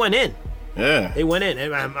 Yeah, they went in. Yeah. They went in.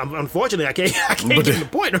 And unfortunately, I can't But get they- the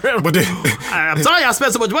point. But they- I'm sorry I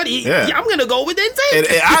spent so much money. Yeah. I'm gonna go with NSYNC.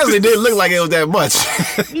 it honestly didn't look like it was that much.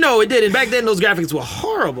 No, it didn't. Back then, those graphics were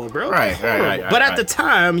horrible, bro. Right. But at the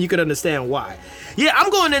time, you could understand why. Yeah, I'm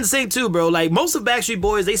going NSYNC too, bro. Like most of Backstreet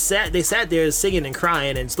Boys, they sat there singing and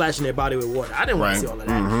crying and splashing their body with water. I didn't want to see all of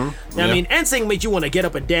that. You know what I mean, NSYNC makes you want to get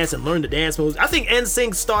up and dance and learn the dance moves. I think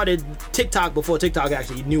NSYNC started TikTok before TikTok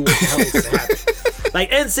actually knew what the hell was going to happen. Like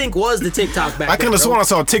NSYNC was the TikTok back then. I could have bro. sworn I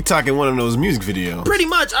saw TikTok in one of those music videos. Pretty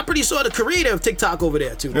much. I'm pretty sure the creator of TikTok over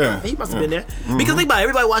there too. Yeah. He must have been there. Because think about it,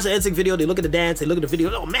 everybody watch the NSYNC video, they look at the dance, they look at the video,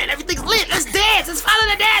 oh man, everything's lit, let's dance, let's follow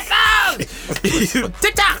the dance mode.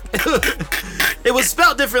 TikTok. It was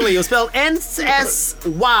spelled differently. It was spelled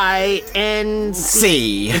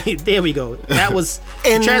NSYNC. There we go. That was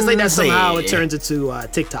translate that somehow it turns into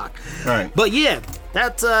TikTok. Right. But yeah,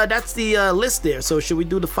 that's the list there. So should we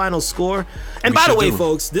do the final score? And by the way,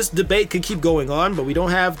 folks, this debate could keep going on, but we don't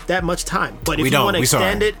have that much time. But if you want to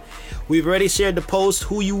extend it, we've already shared the post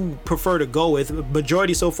who you prefer to go with.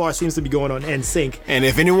 Majority so far seems to be going on NSYNC. And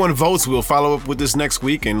if anyone votes, we'll follow up with this next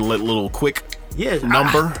week and let a little quick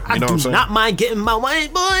number. I you know what I'm do saying? not mind getting my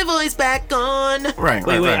white boy voice back on. Right.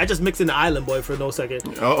 Wait, right. I just mixed in the Island Boy for no second.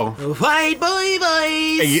 Uh-oh. White boy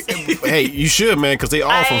voice. Hey, you should, man, because they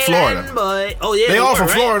all from Florida. Island Boy. Oh yeah, They all from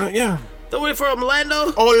right? Florida, yeah. Don't wait for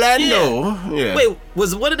Orlando. Orlando. Yeah. Wait,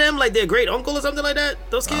 was one of them like their great uncle or something like that?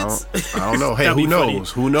 Those kids? I don't know. Hey, That'd who be funny.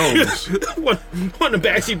 knows? Who knows? one of the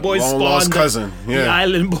Backstreet Boys Long spawned lost cousin. the Yeah.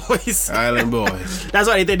 Island Boys. Island boys. That's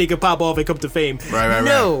why they think they could pop off and come to fame. Right.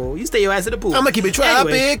 No, you stay your ass in the pool. I'm gonna keep it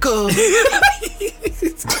Anyway. tropical.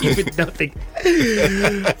 Keep it nothing.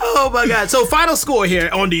 Oh my god. So final score here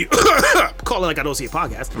on the Call It Like I Don't See a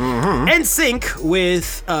podcast. NSYNC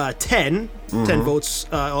with 10 votes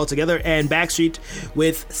altogether, and Backstreet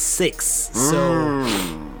with 6. So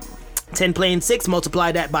 10 playing 6,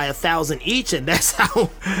 multiply that by 1,000 each, and that's how far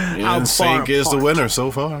NSYNC is the apart. winner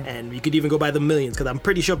so far. And you could even go by the millions, because I'm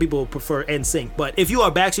pretty sure people prefer NSYNC. But if you are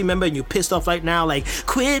a Backstreet member and you pissed off right now, like,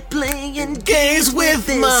 quit playing games with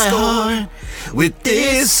my heart, with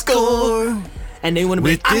this score. and they want to be,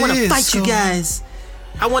 With I want to this fight you score. guys.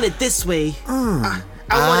 I want it this way. I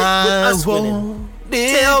want it with us winning.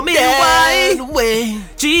 Tell me why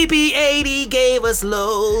GB80 gave us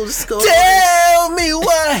low scores. Tell me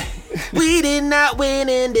why. We did not win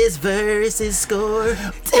in this versus score.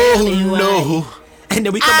 Tell me why. No. And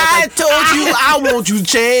then we come back like, I want you to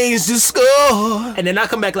change the score. and then I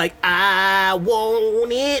come back like, I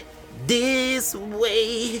want it this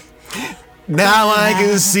way. Now I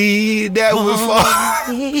can see that we're far.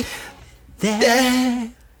 That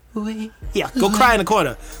way. Yeah, go cry in the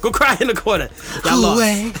corner. Go cry in the corner. Y'all lost.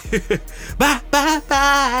 Bye, bye,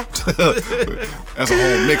 bye. That's a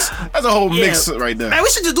whole mix. That's a whole mix right there. Man, we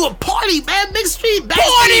should just do a party, man. Mixed Street,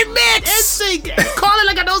 Party mix! NSYNC. Call it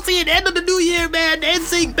like I don't see it. End of the new year, man.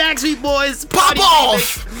 NSYNC, Backstreet Boys. Pop party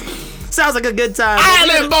off! mix. Sounds like a good time.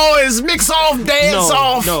 Island boys, mix off, dance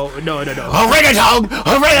off. No. Oregano.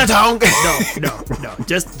 No.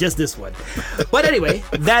 Just this one. But anyway,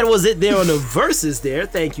 that was it there on the verses there.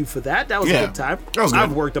 Thank you for that. That was a good time. That was good.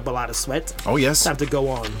 I've worked up a lot of sweat. Oh, yes. Time to go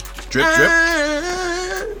on. Drip.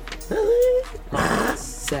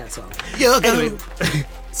 Sad song. Yo, Anyway.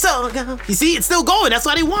 So, you see, it's still going. That's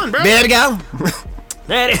why they won, bro. There to go.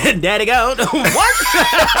 Daddy go. What?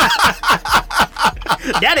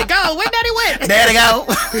 Daddy go. Where Daddy went? There to go.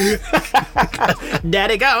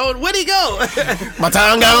 Daddy go. Where'd he go? My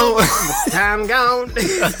tongue go. Time gone.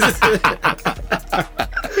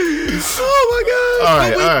 Oh my god. All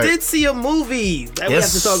right, But we all right. did see a movie that we have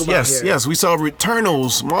to talk about here. Yes. We saw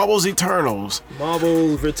Returnals, Marvel's Eternals.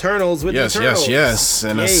 Marvel Returnals with Eternals. Yes.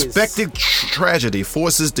 An unexpected tragedy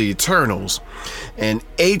forces the Eternals and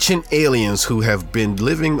ancient aliens who have been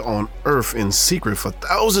living on Earth in secret for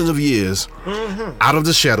thousands of years out of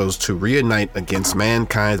the shadows to reunite against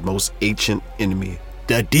mankind's most ancient enemy,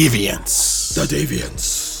 the Deviants. The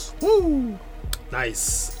Deviants. Woo!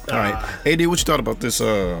 Nice. All right, AD, what you thought about this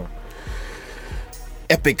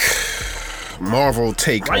epic Marvel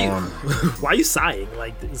take on? Why are you sighing?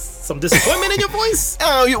 Like there's some disappointment in your voice?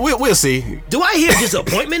 Oh, we'll see. Do I hear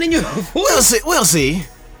disappointment in your voice? We'll see.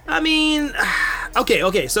 I mean,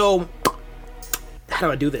 okay. So, how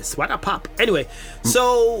do I do this? Why not pop? Anyway,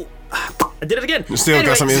 so I did it again. You still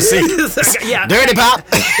got some NSYNC. Yeah, Dirty pop.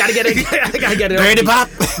 Gotta get it. I gotta get it. Dirty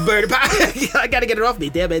off pop. me. Dirty pop. I gotta get it off me.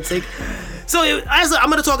 Damn it, NSYNC. So I'm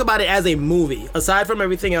gonna talk about it as a movie. Aside from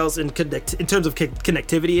everything else in terms of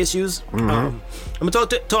connectivity issues, I'm gonna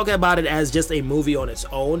talk about it as just a movie on its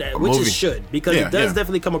own, which it should, because it does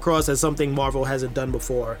definitely come across as something Marvel hasn't done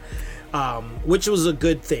before. Which was a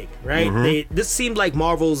good thing, right? This seemed like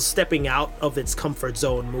Marvel's stepping out of its comfort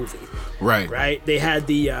zone movie. Right? They had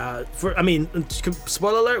the,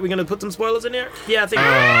 spoiler alert, we're going to put some spoilers in there? Yeah, I think.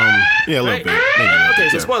 Yeah, a little bit. Maybe. Okay,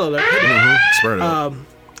 so spoiler alert. Spoiler alert.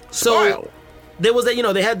 So, there was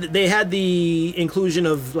that, they had the inclusion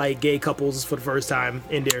of like gay couples for the first time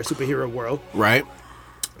in their superhero world, Right.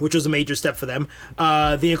 which was a major step for them.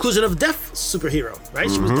 The inclusion of deaf superhero, right?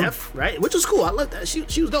 She was deaf, right? Which was cool. I love that.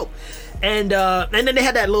 She was dope. And then they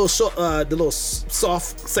had that little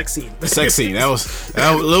soft sex scene. Sex scene. That was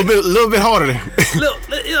a little bit harder.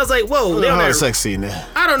 I was like, whoa, they on Harder that, sex scene there.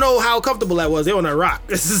 I don't know how comfortable that was. They on that rock.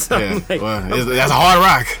 This is Yeah. like, Well, that's a hard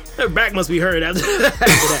rock. their back must be hurt after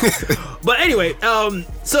that. But anyway,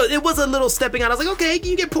 so it was a little stepping out. I was like, okay,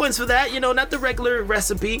 you get points for that. Not the regular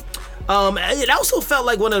recipe. It also felt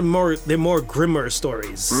like one of the more grimmer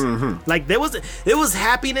stories. Like there was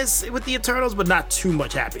happiness with the Eternals, but not too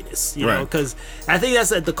much happiness. You know, Right. because I think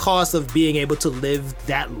that's at the cost of being able to live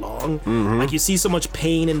that long. Like you see so much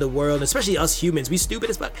pain in the world, especially us humans. We stupid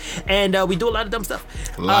as fuck, and we do a lot of dumb stuff.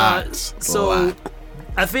 Lots. So.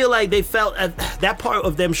 I feel like they felt that part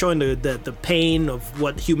of them showing the pain of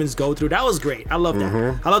what humans go through. That was great. I love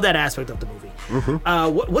that. I love that aspect of the movie.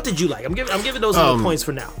 What did you like? I'm giving those little points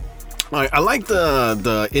for now. I like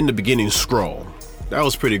the in the beginning scroll. That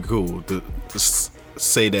was pretty cool. To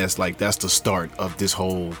say that's the start of this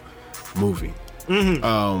whole movie.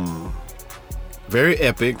 Very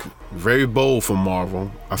epic, very bold for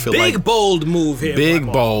Marvel. I feel Big bold move here. big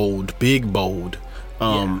Marvel. bold.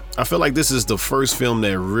 I feel like this is the first film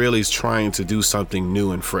that really is trying to do something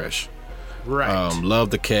new and fresh. Right. Love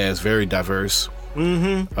the cast, very diverse.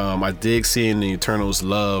 I dig seeing the Eternals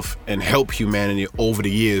love and help humanity over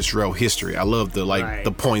the years throughout history. I love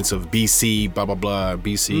the points of BC, blah blah blah,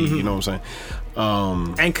 BC. You know what I'm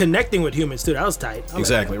saying? And connecting with humans too. That was tight. I like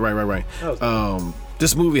Exactly. that. Right. That was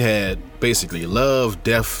This movie had basically love,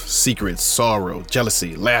 death, secrets, sorrow,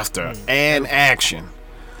 jealousy, laughter, and action.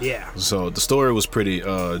 Yeah. So the story was pretty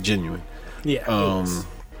genuine. Yeah.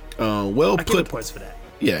 Well I give it put. points for that.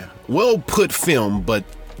 Yeah, well put film, but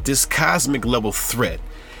this cosmic level threat.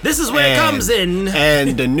 This is where it comes in.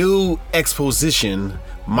 And the new exposition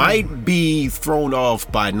might be thrown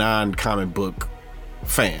off by non-comic book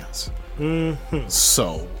fans.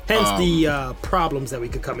 So, Hence the problems that we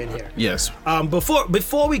could come in here. yes,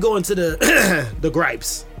 Before we go into the the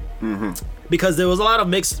gripes, because there was a lot of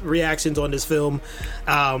mixed reactions on this film,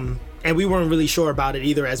 and we weren't really sure about it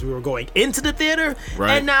either as we were going into the theater,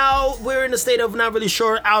 Right. and now we're in a state of not really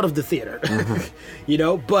sure out of the theater.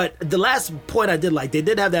 But the last point I did like, they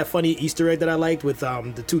did have that funny Easter egg that I liked with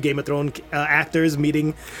the two Game of Thrones actors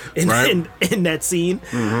meeting in Right. in that scene.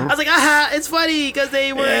 I was like, aha, it's funny because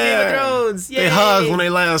they were in Game of Thrones. they Yay. hugged when they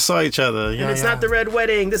last saw each other. And it's not the Red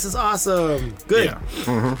Wedding. This is awesome. Good.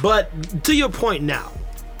 Yeah. But to your point now,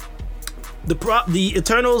 the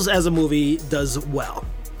Eternals as a movie does well,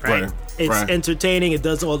 right? Right, It's right. entertaining. It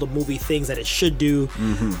does all the movie things that it should do.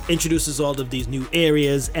 Introduces all of these new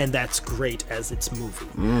areas, and that's great as its movie.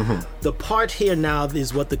 The part here now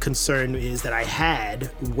is what the concern is that I had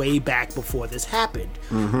way back before this happened,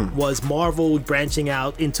 was Marvel branching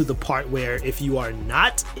out into the part where if you are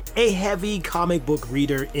not a heavy comic book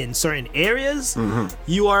reader in certain areas,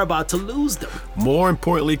 you are about to lose them. More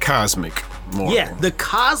importantly, cosmic. Marvel. Yeah, the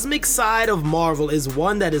cosmic side of Marvel is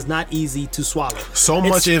one that is not easy to swallow. So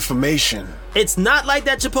much information. It's not like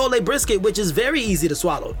that Chipotle brisket, which is very easy to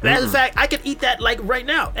swallow. As a fact, I could eat that like right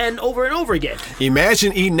now and over again.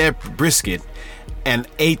 Imagine eating that brisket and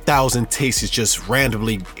 8,000 tastes just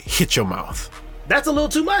randomly hit your mouth. That's a little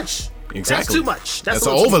too much. Exactly. That's too much. That's a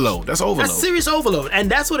an little too overload. much. That's overload. That's serious overload.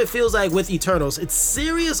 And that's what it feels like with Eternals. It's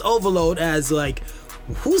serious overload as like,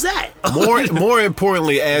 who's that? More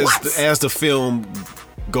importantly, What? as the film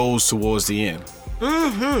goes towards the end,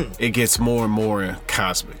 it gets more and more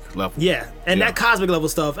cosmic level. Yeah, and that cosmic level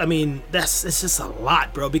stuff, I mean, it's just a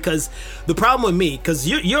lot, bro. Because the problem with me, because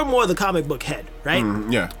you're more the comic book head, right?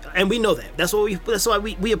 Yeah. And we know that. That's why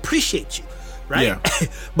we appreciate you, right? Yeah.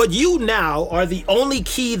 But you now are the only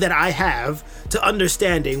key that I have to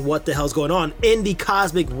understanding what the hell's going on in the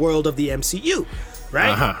cosmic world of the MCU, right?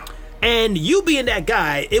 Uh-huh. And you being that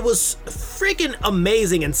guy, it was freaking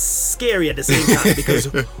amazing and scary at the same time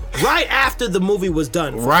because right after the movie was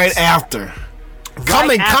done, Right after.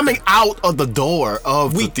 Coming out of the door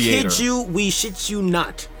of we the theater. kid you, we shit you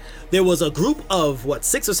not. There was a group of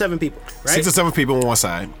 6 or 7 people, right? 6 or 7 people on one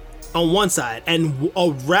side. On one side, and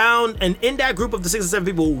in that group of the 6 or 7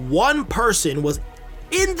 people, one person was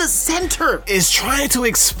in the center Is trying to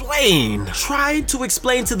explain trying to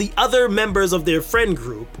explain to the other members of their friend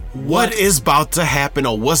group what is about to happen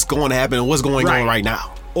or what's going to happen or what's going on right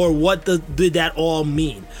now. or what did that all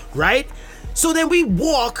mean, right? So then we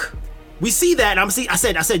see that, and I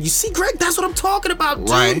said, you see, Greg, that's what I'm talking about, dude.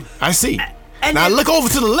 Right. I see. And now then- look over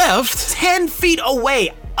to the left. 10 feet away,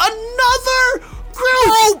 another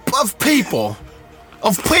group Group of people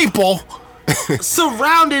of people.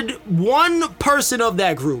 surrounded one person of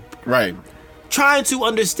that group Right. trying to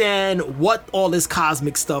understand what all this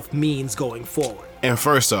cosmic stuff means going forward. And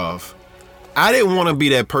first off, I didn't want to be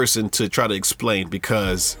that person to try to explain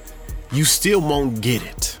because you still won't get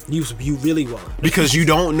it. You really won't. Because you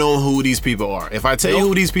don't know who these people are. If I tell you Nope.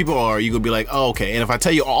 who these people are, you're going to be like, oh, okay. And if I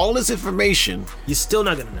tell you all this information, You're still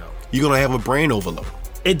not gonna know. you're going to have a brain overload.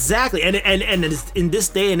 Exactly, and it's in this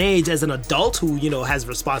day and age, as an adult who has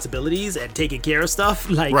responsibilities and taking care of stuff,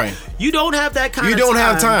 like Right. you don't have that kind. You of don't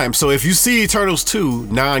have time. So if you see Eternals 2,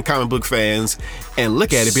 non-comic book fans, and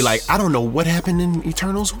look at it, be like, I don't know what happened in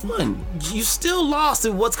Eternals 1. You still lost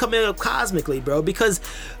in what's coming up cosmically, bro. Because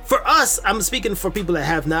for us, I'm speaking for people that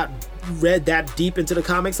have not read that deep into the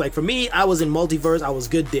comics. Like for me, I was in multiverse. I was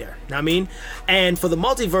good there. Know what I mean? And for the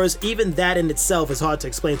multiverse, even that in itself is hard to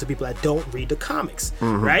explain to people that don't read the comics,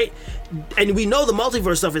 right? And we know the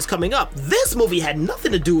multiverse stuff is coming up. This movie had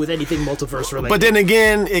nothing to do with anything multiverse related. But then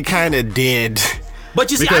again, it kind of did. But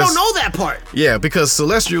you see, I because- don't know that part. Yeah, because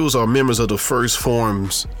Celestials are members of the first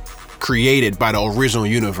forms created by the original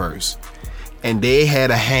universe. And they had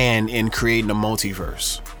a hand in creating the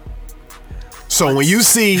multiverse. So when you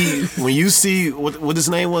see what his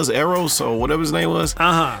name was, Eros or whatever his name was,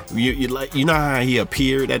 you know how he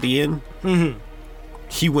appeared at the end? Mm-hmm.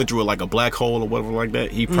 He went through like a black hole or whatever like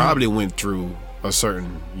that. He probably went through a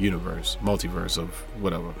certain universe, multiverse of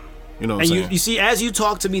whatever. You know what I'm And saying? you see, as you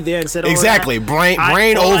talked to me there and said, Exactly. Brain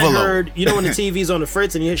all overload. I heard, when the TV's on the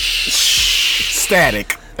fritz and you hear shh,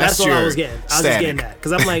 Static. that's what your I was getting. I was just static. getting that.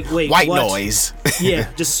 Because I'm like, wait, White what? noise.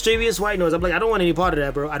 Yeah, just streamiest white noise. I'm like, I don't want any part of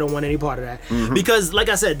that, bro. I don't want any part of that. Mm-hmm. Because, like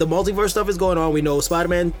I said, the multiverse stuff is going on. We know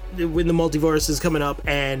Spider-Man when the multiverse is coming up,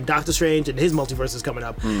 and Doctor Strange and his multiverse is coming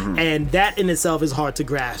up. Mm-hmm. And that in itself is hard to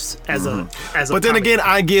grasp as a But then comic. again,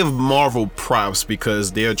 I give Marvel props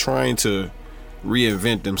because they're trying to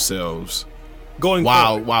reinvent themselves going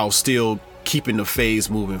while forward. still keeping the phase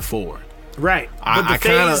moving forward. Right. But the I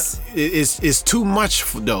kind phase, of it's too much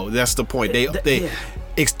though. That's the point. yeah.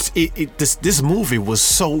 This movie was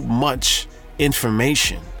so much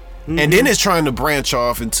information, and Mm-hmm. then it's trying to branch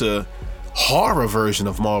off into horror version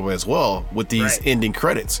of Marvel as well with these Right. ending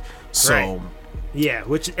credits. So. Right. Yeah,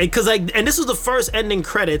 and this was the first ending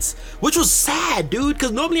credits, which was sad, dude.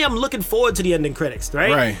 Because normally I'm looking forward to the ending credits,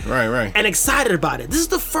 right? Right. And excited about it. This is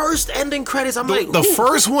the first ending credits. I'm like, The who-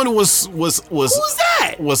 first one was Who's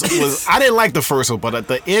that? was I didn't like the first one, but at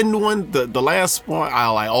the end one, the last one, I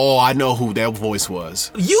like, oh, I know who that voice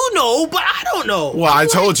was. You know, but I don't know. Well, I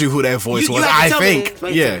told you who that voice You was. have to I tell me, think,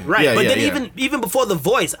 explain yeah, to me. Right. yeah, But yeah, then yeah. even before the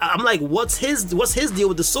voice, I'm like, what's his deal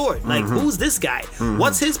with the sword? Like, Mm-hmm. who's this guy?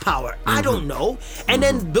 What's his power? I don't know. And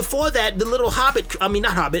then before that, the little not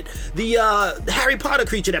Hobbit, the Harry Potter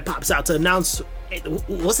creature that pops out to announce.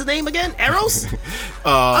 What's his name again? Eros?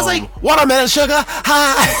 I was like, watermelon sugar,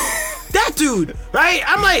 hi, that dude, right?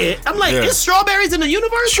 I'm like, Yeah. is strawberries in the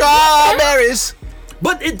universe? strawberries.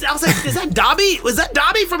 But I was like, is that Dobby? Was that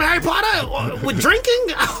Dobby from Harry Potter with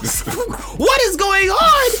drinking? What is going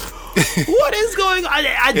on? What is going on?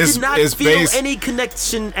 I It's- did not it's feel based- any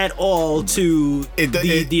connection at all to the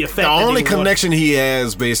effect. The that only they wanted. connection he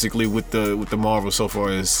has basically with the Marvel so far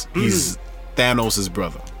is he's Thanos'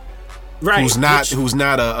 brother, right? who's not which- a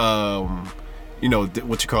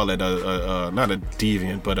what you call it, not a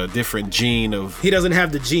deviant, but a different gene of. he doesn't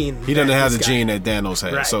have the gene. He doesn't that have this the guy- gene that Thanos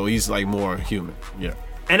has, Right. so he's like more human. Yeah,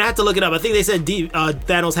 And I had to look it up. I think they said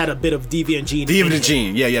Thanos had a bit of deviant gene. in deviant him.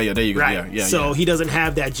 gene. Yeah. There you go. Right. Yeah. So he doesn't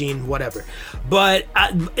have that gene, whatever. But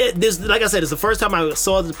this, like I said, it's the first time I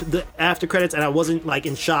saw the after credits, and I wasn't like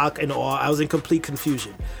in shock and awe. I was in complete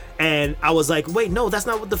confusion, and I was like, "Wait, no, that's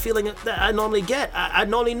not what the feeling that I normally get. I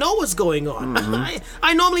normally know what's going on.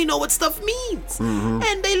 I normally know what stuff means,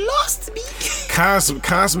 and they lost me.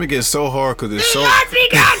 Cosmic is so hard because it's They so. lost me,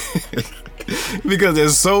 God. Because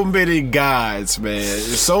there's so many gods, man.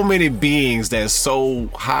 There's so many beings that's so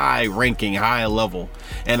high ranking, high level,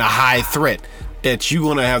 and a high threat that you're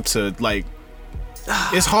gonna have to like.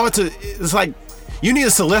 It's hard to. It's like you need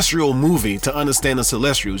a celestial movie to understand the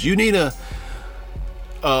Celestials. You need a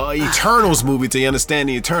Eternals movie to understand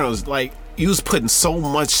the Eternals. Like you was putting so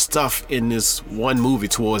much stuff in this one movie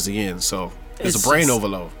towards the end, so it's It's a brain just-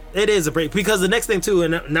 overload. It is a break because the next thing too,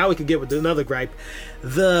 and now we can get with another gripe,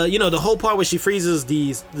 the whole part where she freezes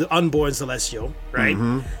the unborn Celestial, right?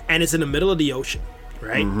 And it's in the middle of the ocean,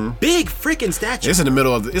 right? Big freaking statue. It's in the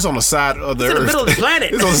middle of. It's on the side of the It's earth. in the middle of the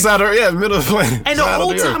planet. It's on the side of middle of the planet. And the Side of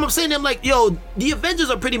whole earth. time I'm saying, I'm like, yo, the Avengers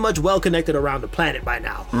are pretty much well connected around the planet by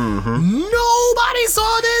now. Nobody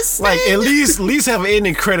saw this. Like thing. at least have an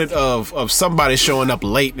ending credit of somebody showing up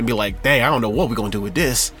late and be like, dang, I don't know what we're gonna do with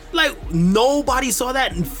this. Like nobody saw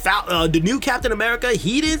that. And the new Captain America,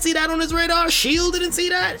 he didn't see that on his radar. Shield didn't see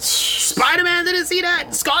that. Spider-Man didn't see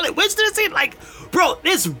that. Scarlet Witch didn't see it. Like, bro,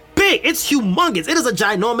 it's big. It's humongous. It is a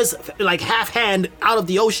ginormous, like, half hand out of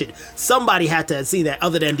the ocean. Somebody had to have seen that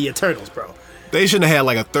other than the Eternals, bro. They shouldn't have had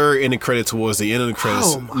like a third ending credit towards the end of the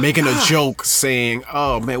credits, making a joke saying,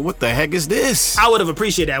 "Oh man, what the heck is this?" I would have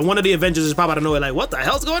appreciated that. One of the Avengers is probably out of nowhere, like, "What the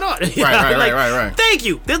hell's going on?" Right. Thank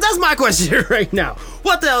you. That's my question right now.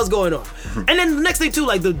 What the hell's going on? And then the next thing too,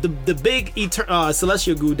 like the big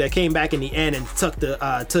celestial group that came back in the end and took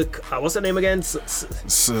what's her name again? Cersei.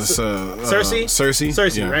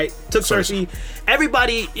 Cersei, yeah. Right? Took Cersei.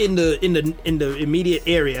 Everybody in the immediate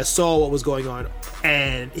area saw what was going on,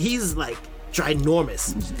 and he's like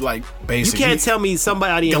ginormous. Like basically, you can't tell me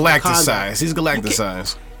somebody in galactic Wakanda, size. He's galactic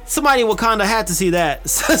size. Somebody in Wakanda had to see that.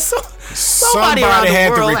 Somebody around the had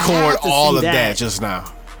to world record had to all see of that just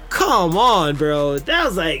now. Come on, bro. That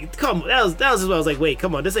was like, that was just what I was like, wait,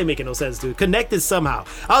 come on, this ain't making no sense, dude. Connected somehow.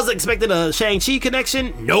 I was expecting a Shang-Chi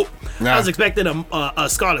connection. Nope. Nah. I was expecting a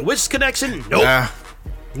Scarlet Witch connection. Nope. Nah.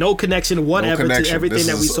 No connection whatever to everything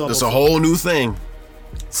that we saw. It's a whole new thing.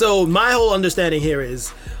 So my whole understanding here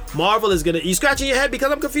is Marvel is gonna. You scratching your head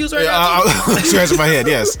because I'm confused right now? I'm scratching my head.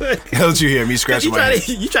 Yes. How did you hear me scratching my head?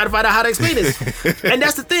 You try to find out how to explain this, and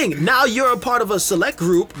that's the thing. Now you're a part of a select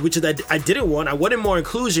group, which is I didn't want. I wanted more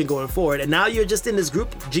inclusion going forward, and now you're just in this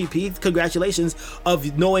group. GP, congratulations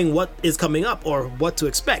of knowing what is coming up or what to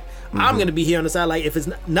expect. I'm gonna be here on the side like if it's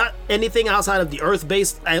not anything outside of the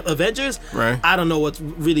Earth-based Avengers, right? I don't know what's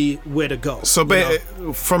really where to go. So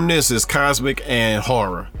from this is cosmic and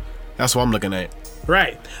horror. That's what I'm looking at.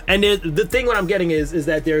 Right, and the thing what I'm getting is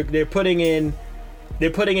that they're putting in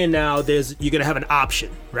now. You're gonna have an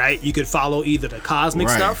option, right? You could follow either the cosmic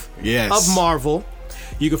stuff of Marvel,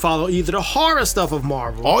 you could follow either the horror stuff of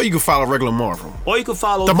Marvel, or you can follow regular Marvel, or you could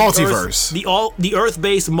follow the multiverse, the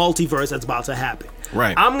Earth-based multiverse that's about to happen.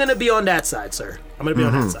 Right, I'm gonna be on that side, sir. I'm gonna be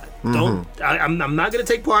on that side. I'm not gonna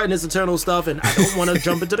take part in this Eternal stuff, and I don't want to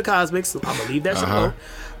jump into the cosmics. I'm gonna leave that shit alone.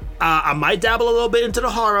 I might dabble a little bit into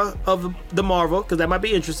the horror of the Marvel because that might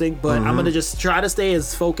be interesting, but I'm gonna just try to stay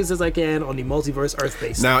as focused as I can on the multiverse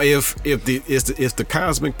Earth-based. Now, if the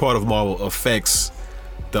cosmic part of Marvel affects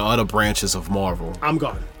the other branches of Marvel, I'm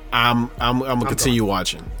gone. I'm gonna continue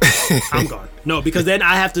watching. I'm gone. No, because then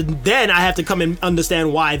I have to come and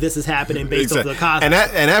understand why this is happening based on the cosmic.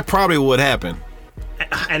 And that probably would happen.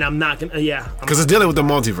 And I'm not gonna. Yeah, because it's dealing with the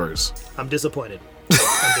multiverse. I'm disappointed.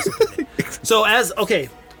 So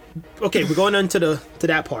we're going into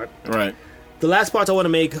that part. Right. The last part I want to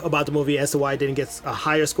make about the movie as to why it didn't get a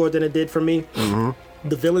higher score than it did for me.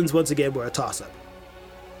 The villains once again were a toss-up.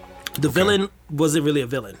 The villain wasn't really a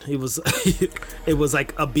villain. It was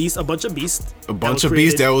like a bunch of beasts. A bunch of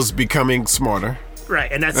beasts that was becoming smarter.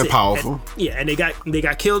 Right, and that's and powerful. And they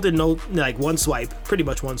got killed in one swipe, pretty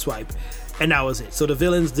much one swipe, and that was it. So the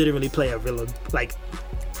villains didn't really play a villain like.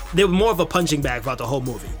 They were more of a punching bag throughout the whole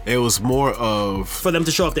movie. It was more of for them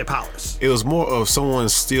to show off their powers. It was more of someone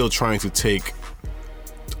still trying to take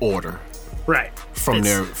order, right, from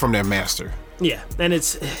their master. Yeah, and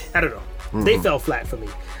I don't know. They fell flat for me.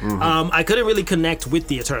 I couldn't really connect with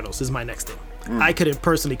the Eternals. Is my next thing. I couldn't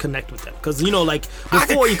personally connect with them because like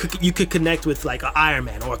before you could connect with like an Iron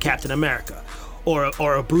Man or a Captain America or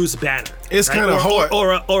a Bruce Banner. It's kind of hard.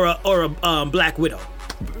 Or a Black Widow.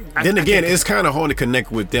 Then again, it's kind of hard to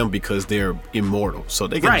connect with them because they're immortal, so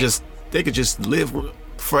they can just live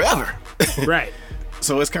forever. Right.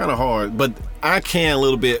 So it's kind of hard, but I can a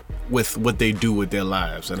little bit with what they do with their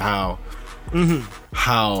lives and how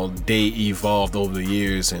they evolved over the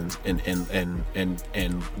years and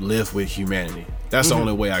live with humanity. That's the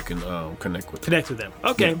only way I can connect with them.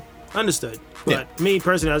 Okay, understood. But me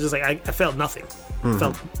personally, I was just like I felt nothing.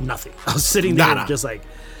 Felt nothing. I was sitting there just like.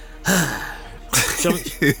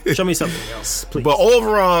 Show me something else, please. But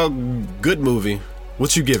overall, good movie.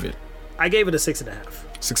 What you give it? I gave it a 6.5.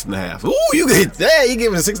 6.5. Ooh, you gave it a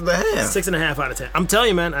 6.5. 6.5 out of 10. I'm telling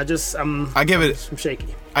you, man. I'm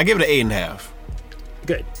shaky. I give it an 8.5.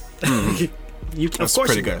 Good. That's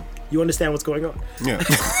pretty good. You understand what's going on. Yeah.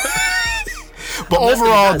 But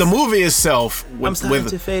overall, the movie itself, I'm starting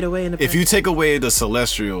to fade away in the if you take away the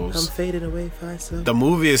Celestials, I'm fading away fast. The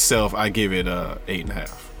movie itself, I give it a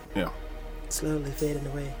 8.5. Yeah. Slowly fading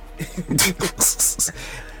away.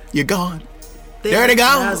 You're gone. There they go.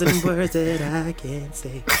 1,000 words that I can't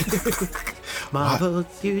say. Marvel,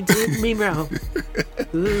 you did me wrong.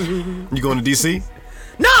 Ooh. You going to DC?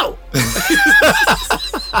 No.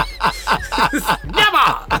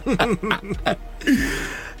 Never.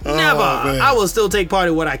 Never. I will still take part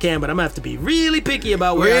in what I can, but I'm gonna have to be really picky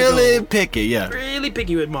about where I go. Really picky, yeah. Really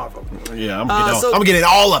picky with Marvel. Yeah, so- I'm getting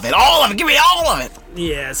all of it. All of it. Give me all of it.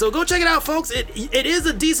 Yeah, so go check it out, folks. It is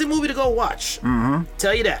a decent movie to go watch. Mm-hmm.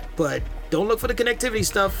 Tell you that, but don't look for the connectivity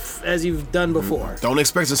stuff as you've done before. Don't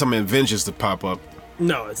expect some Avengers to pop up.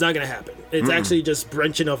 No, it's not gonna happen. It's actually just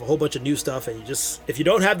branching off a whole bunch of new stuff, and if you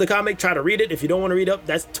don't have the comic, try to read it. If you don't want to read up,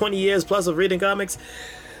 that's 20 years plus of reading comics.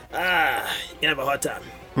 You're gonna have a hard time.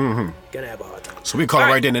 Gonna have a hard time. So we call All it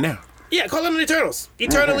right. right then and now. Yeah, call it an Eternals.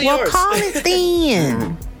 Eternally Well, yours. call it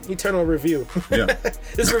then. Eternal review. Yeah.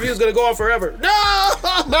 This review is gonna go on forever. No.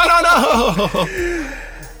 No.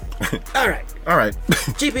 All right, All right.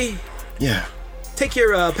 GP, Yeah. take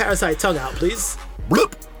your parasite tongue out, please.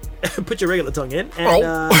 Bloop. Put your regular tongue in.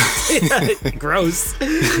 And, gross.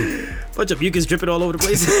 Bunch of mucus dripping all over the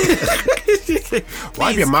place.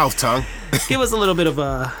 Wipe your mouth, tongue. Give us a little bit of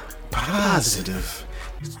a Positive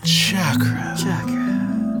chakra. chakra.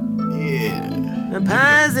 Yeah. A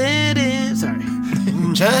positive. Sorry.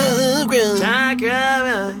 Chakra.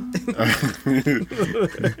 Chakra.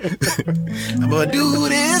 I'm gonna do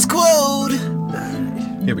this quote.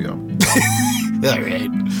 Here we go. All right.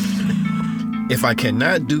 If I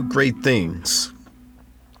cannot do great things,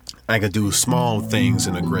 I can do small things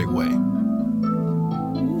in a great way.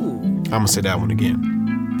 I'm gonna say that one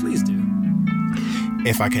again. Please do.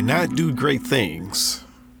 If I cannot do great things,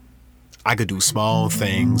 I could do small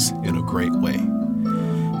things in a great way.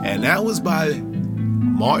 And that was by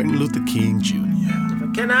Martin Luther King Jr.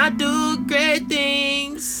 Can I do great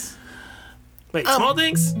things? Wait, small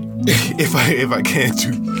things? If I can't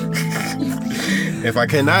do if I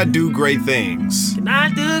cannot do great things, Can I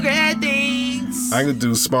do great things? I can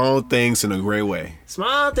do small things in a great way.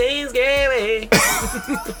 Small things get away.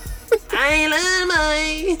 I love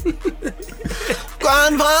mine.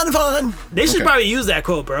 Fun. They should Okay. probably use that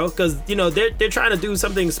quote, bro, because they're trying to do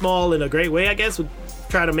something small in a great way. I guess with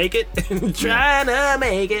trying to make it, trying to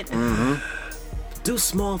make it. Do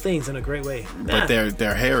small things in a great way. But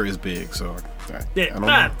their hair is big, so I don't know.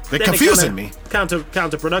 then They're it confusing kinda me.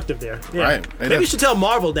 Counterproductive there. Yeah. Right. Maybe you should tell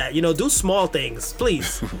Marvel that. Do small things,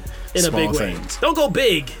 please, in a Small big way. things. Don't go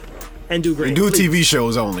big and do great. Do please. TV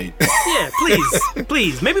shows only. Yeah,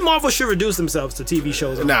 please. Maybe Marvel should reduce themselves to TV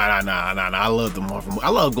shows. only. Nah. I love the Marvel. I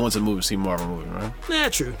love going to the movie to see Marvel movie, right? Yeah,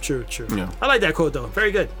 true. Yeah. I like that quote though.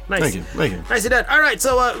 Very good. Nice. Thank you. Nice of that. All right,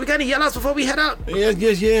 so we got any yell-outs before we head out?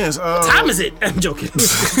 Yes. Time is it? I'm joking.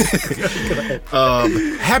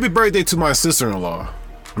 Happy birthday to my sister-in-law,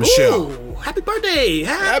 Michelle. Ooh, happy birthday.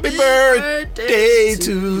 Happy birthday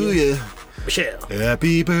to you. Michelle.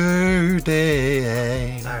 Happy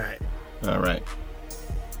birthday. All right.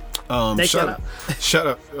 Next Shout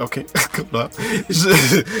out. Okay. Come on.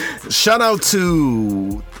 Shout out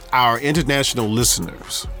to our international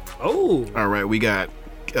listeners. Oh, All right, we got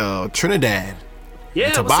Trinidad,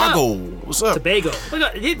 yeah. Tobago. What's up? Tobago. Look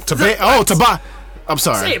at it. Tobago. I'm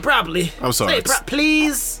sorry. Say it properly. I'm sorry. Say it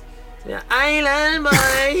please. Yeah, Island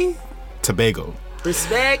boy. Tobago.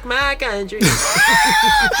 Respect my country.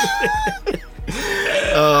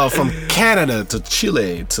 From Canada to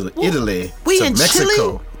Chile to Italy We to in Mexico.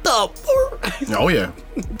 Chile? Oh yeah,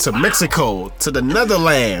 to Mexico, to the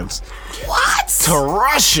Netherlands, What? to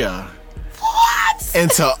Russia, What? and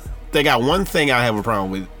to. They got one thing I have a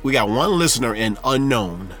problem with. We got one listener in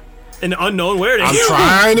unknown. An unknown word. I'm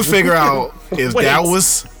trying to figure out if Wait. that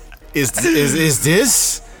was is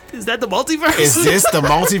this. Is that the multiverse? Is this the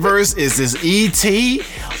multiverse? Is this E.T.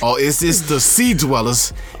 or is this the sea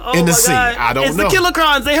dwellers in the my sea? God. I don't it's know. It's the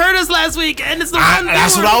Kilocrons. They heard us last week, and it's the one.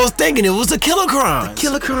 That's what I was thinking. It was the Kilocrons.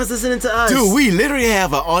 Kilocrons listening to us. Dude, we literally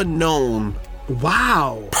have an unknown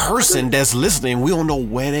Wow. person that's listening. We don't know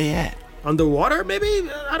where they at. Underwater, maybe?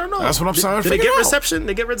 I don't know. That's what I'm trying to Did they figure get out. reception?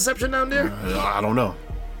 They get reception down there? I don't know.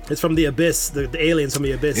 It's from the abyss. The aliens from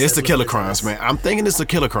the abyss. It's the that's listening to Kilocrons, us. man. I'm thinking it's the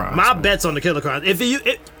Kilocrons. My man. bet's on the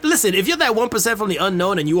Kilocrons. Listen, if you're that 1% from the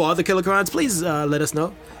unknown and you are the Kilocrons, please let us know.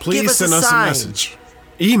 Give Please send us a sign. message.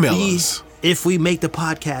 Email We- us. If we make the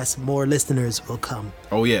podcast, more listeners will come.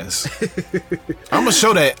 Oh yes. I'm gonna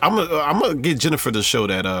show that. I'm gonna get Jennifer to show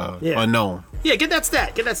that Yeah. unknown. Yeah, get that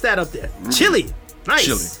stat. Get that stat up there. Chile. Nice.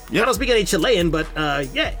 Chile. I Yep. don't speak any Chilean, but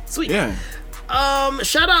yeah, sweet. Yeah.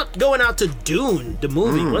 Shout out going out to Dune, the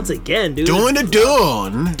movie, once again, dude. Doing the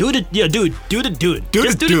Dune. Do the Dune. Do the Just Dune.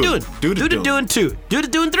 do the Dune. Do the Do the Dune. Dune 2. Do the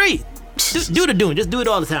Dune 3. Do the Dune. Just do it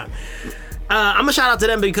all the time. I'm gonna shout out to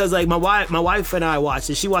them because like my wife and I watched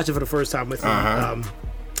it. She watched it for the first time with me. Uh-huh.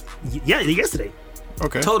 Yesterday.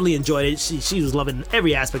 Okay. Totally enjoyed it. She was loving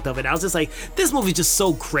every aspect of it. I was just like, this movie's just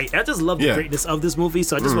so great. I just love the Yeah. greatness of this movie.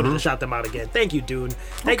 So I just wanted to shout them out again. Thank you, Dune.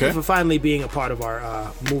 Thank you Okay. for finally being a part of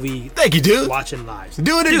our movie Thank you, dude. watching lives.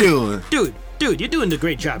 Doing it, doing. Dude, you're doing a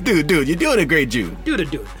great job. Dude, you're doing a great Jude. Dude.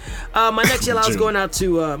 My next yell out is Dude. going out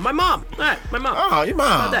to my mom. All right, my mom. Oh, your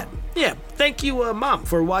mom. About that. Yeah, thank you, Mom,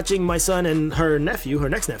 for watching my son and her next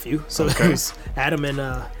nephew. So Okay. it was Adam and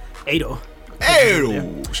Ado Hey,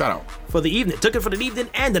 shout out. for the evening. Took it for the evening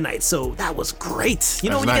and the night. So that was great. You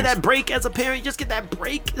know, That's when you get nice. that break as a parent, you just get that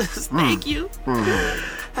break. Thank you.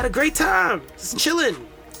 Had a great time. Just chilling.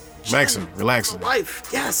 Relaxing, relaxing. Wife,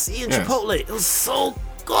 yes, eating Yeah. Chipotle. It was so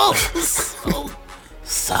good. It was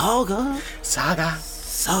so good. Saga.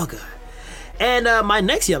 So good. And my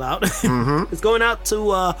next yell out is going out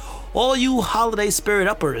to all you holiday spirit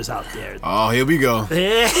uppers out there. Oh, here we go.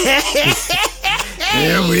 Here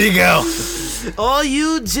we go. All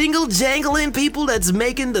you jingle jangling people that's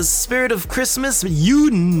making the spirit of Christmas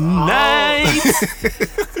unite.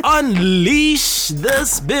 Unleash the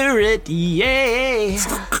spirit, yeah.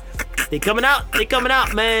 They coming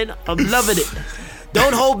out, man. I'm loving it.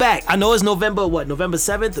 Don't hold back. I know it's November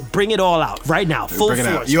 7th. Bring it all out right now. Full Bring it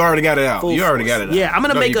force. out. You already got it out. Full You already force. got it out. Yeah, I'm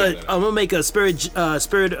gonna No, make you a got it out. I'm gonna make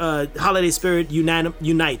a holiday spirit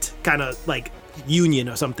unite kind of like union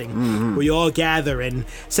or something Mm-hmm. where you all gather and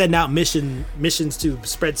send out missions to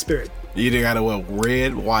spread spirit. You either got to wear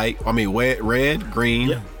red, red, green,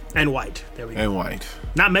 Yeah, and white. There we go. and white.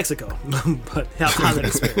 Not Mexico, but holiday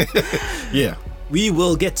spirit. Yeah. We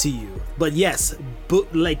will get to you. But yes,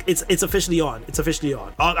 like it's officially on. It's officially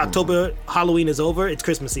on. October, Halloween is over. It's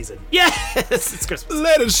Christmas season. Yes, it's Christmas.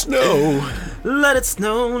 Let it snow. Let it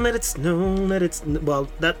snow. Let it snow. Let it. Well,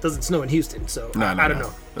 that doesn't snow in Houston, so No, I don't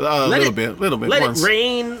know. A Let little it- bit. Let once. it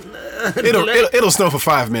rain. It'll snow for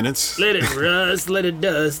 5 minutes. Let it rust. Let it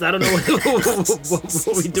dust. I don't know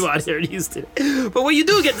what we do out here in Houston, but when you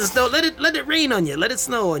do get the snow, let it rain on you. Let it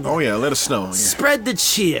snow on you. Oh yeah, let it snow. Yeah. Spread the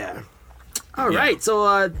cheer. All right,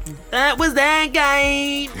 so that was that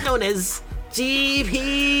guy known as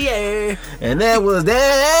GP, And that was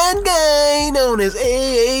that guy known as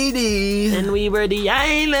AAD. and we were the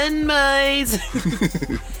Island Boys.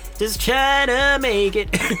 Just trying to make it.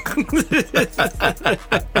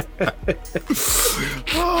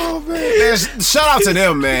 Oh man. Shout out to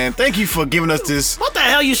them, man. Thank you for giving us this What the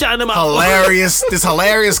hell you shouting them out?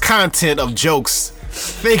 hilarious content of jokes.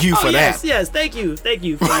 Thank you for Oh, that. yes, thank you for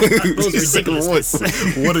those ridiculousness.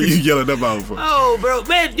 What are you yelling about for? Oh, bro,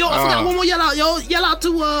 man, yo, I forgot one more yell out, yo. Yell out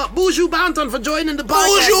to Buju Banton for joining the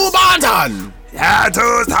podcast. Bonjour, Bantan. Ja,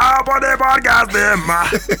 to stop på det podcast dem.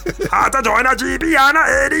 Har du joina GB and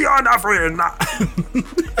Eddie on a friend.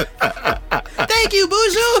 Thank you,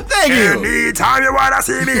 Buju. Thank you. Anytime you wanna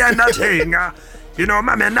see me in the thing, you know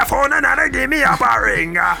my man the phone and I give me up a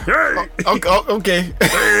ring. Hey, Okay.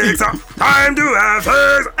 it's time to have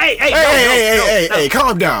sex. Hey, Hey,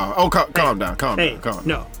 calm down. Oh, calm down. Calm Hey, down. Calm down.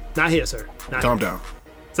 no, not here, sir. Not Calm down.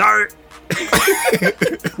 Sorry.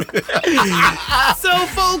 So,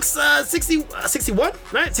 folks, 61,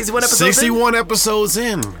 right? 61 episodes. in? 61 episodes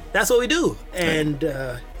in. That's what we do. And,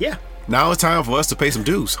 yeah. Now it's time for us to pay some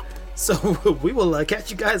dues. So, we will catch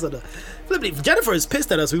you guys on the flippity. Jennifer is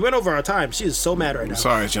pissed at us. We went over our time. She is so mad right now.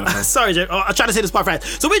 Sorry, Jennifer. Sorry, Jennifer. Oh, I'm trying to say this part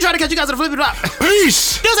fast. So, we try to catch you guys on the flippity flop.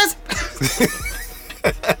 Peace. Deuces!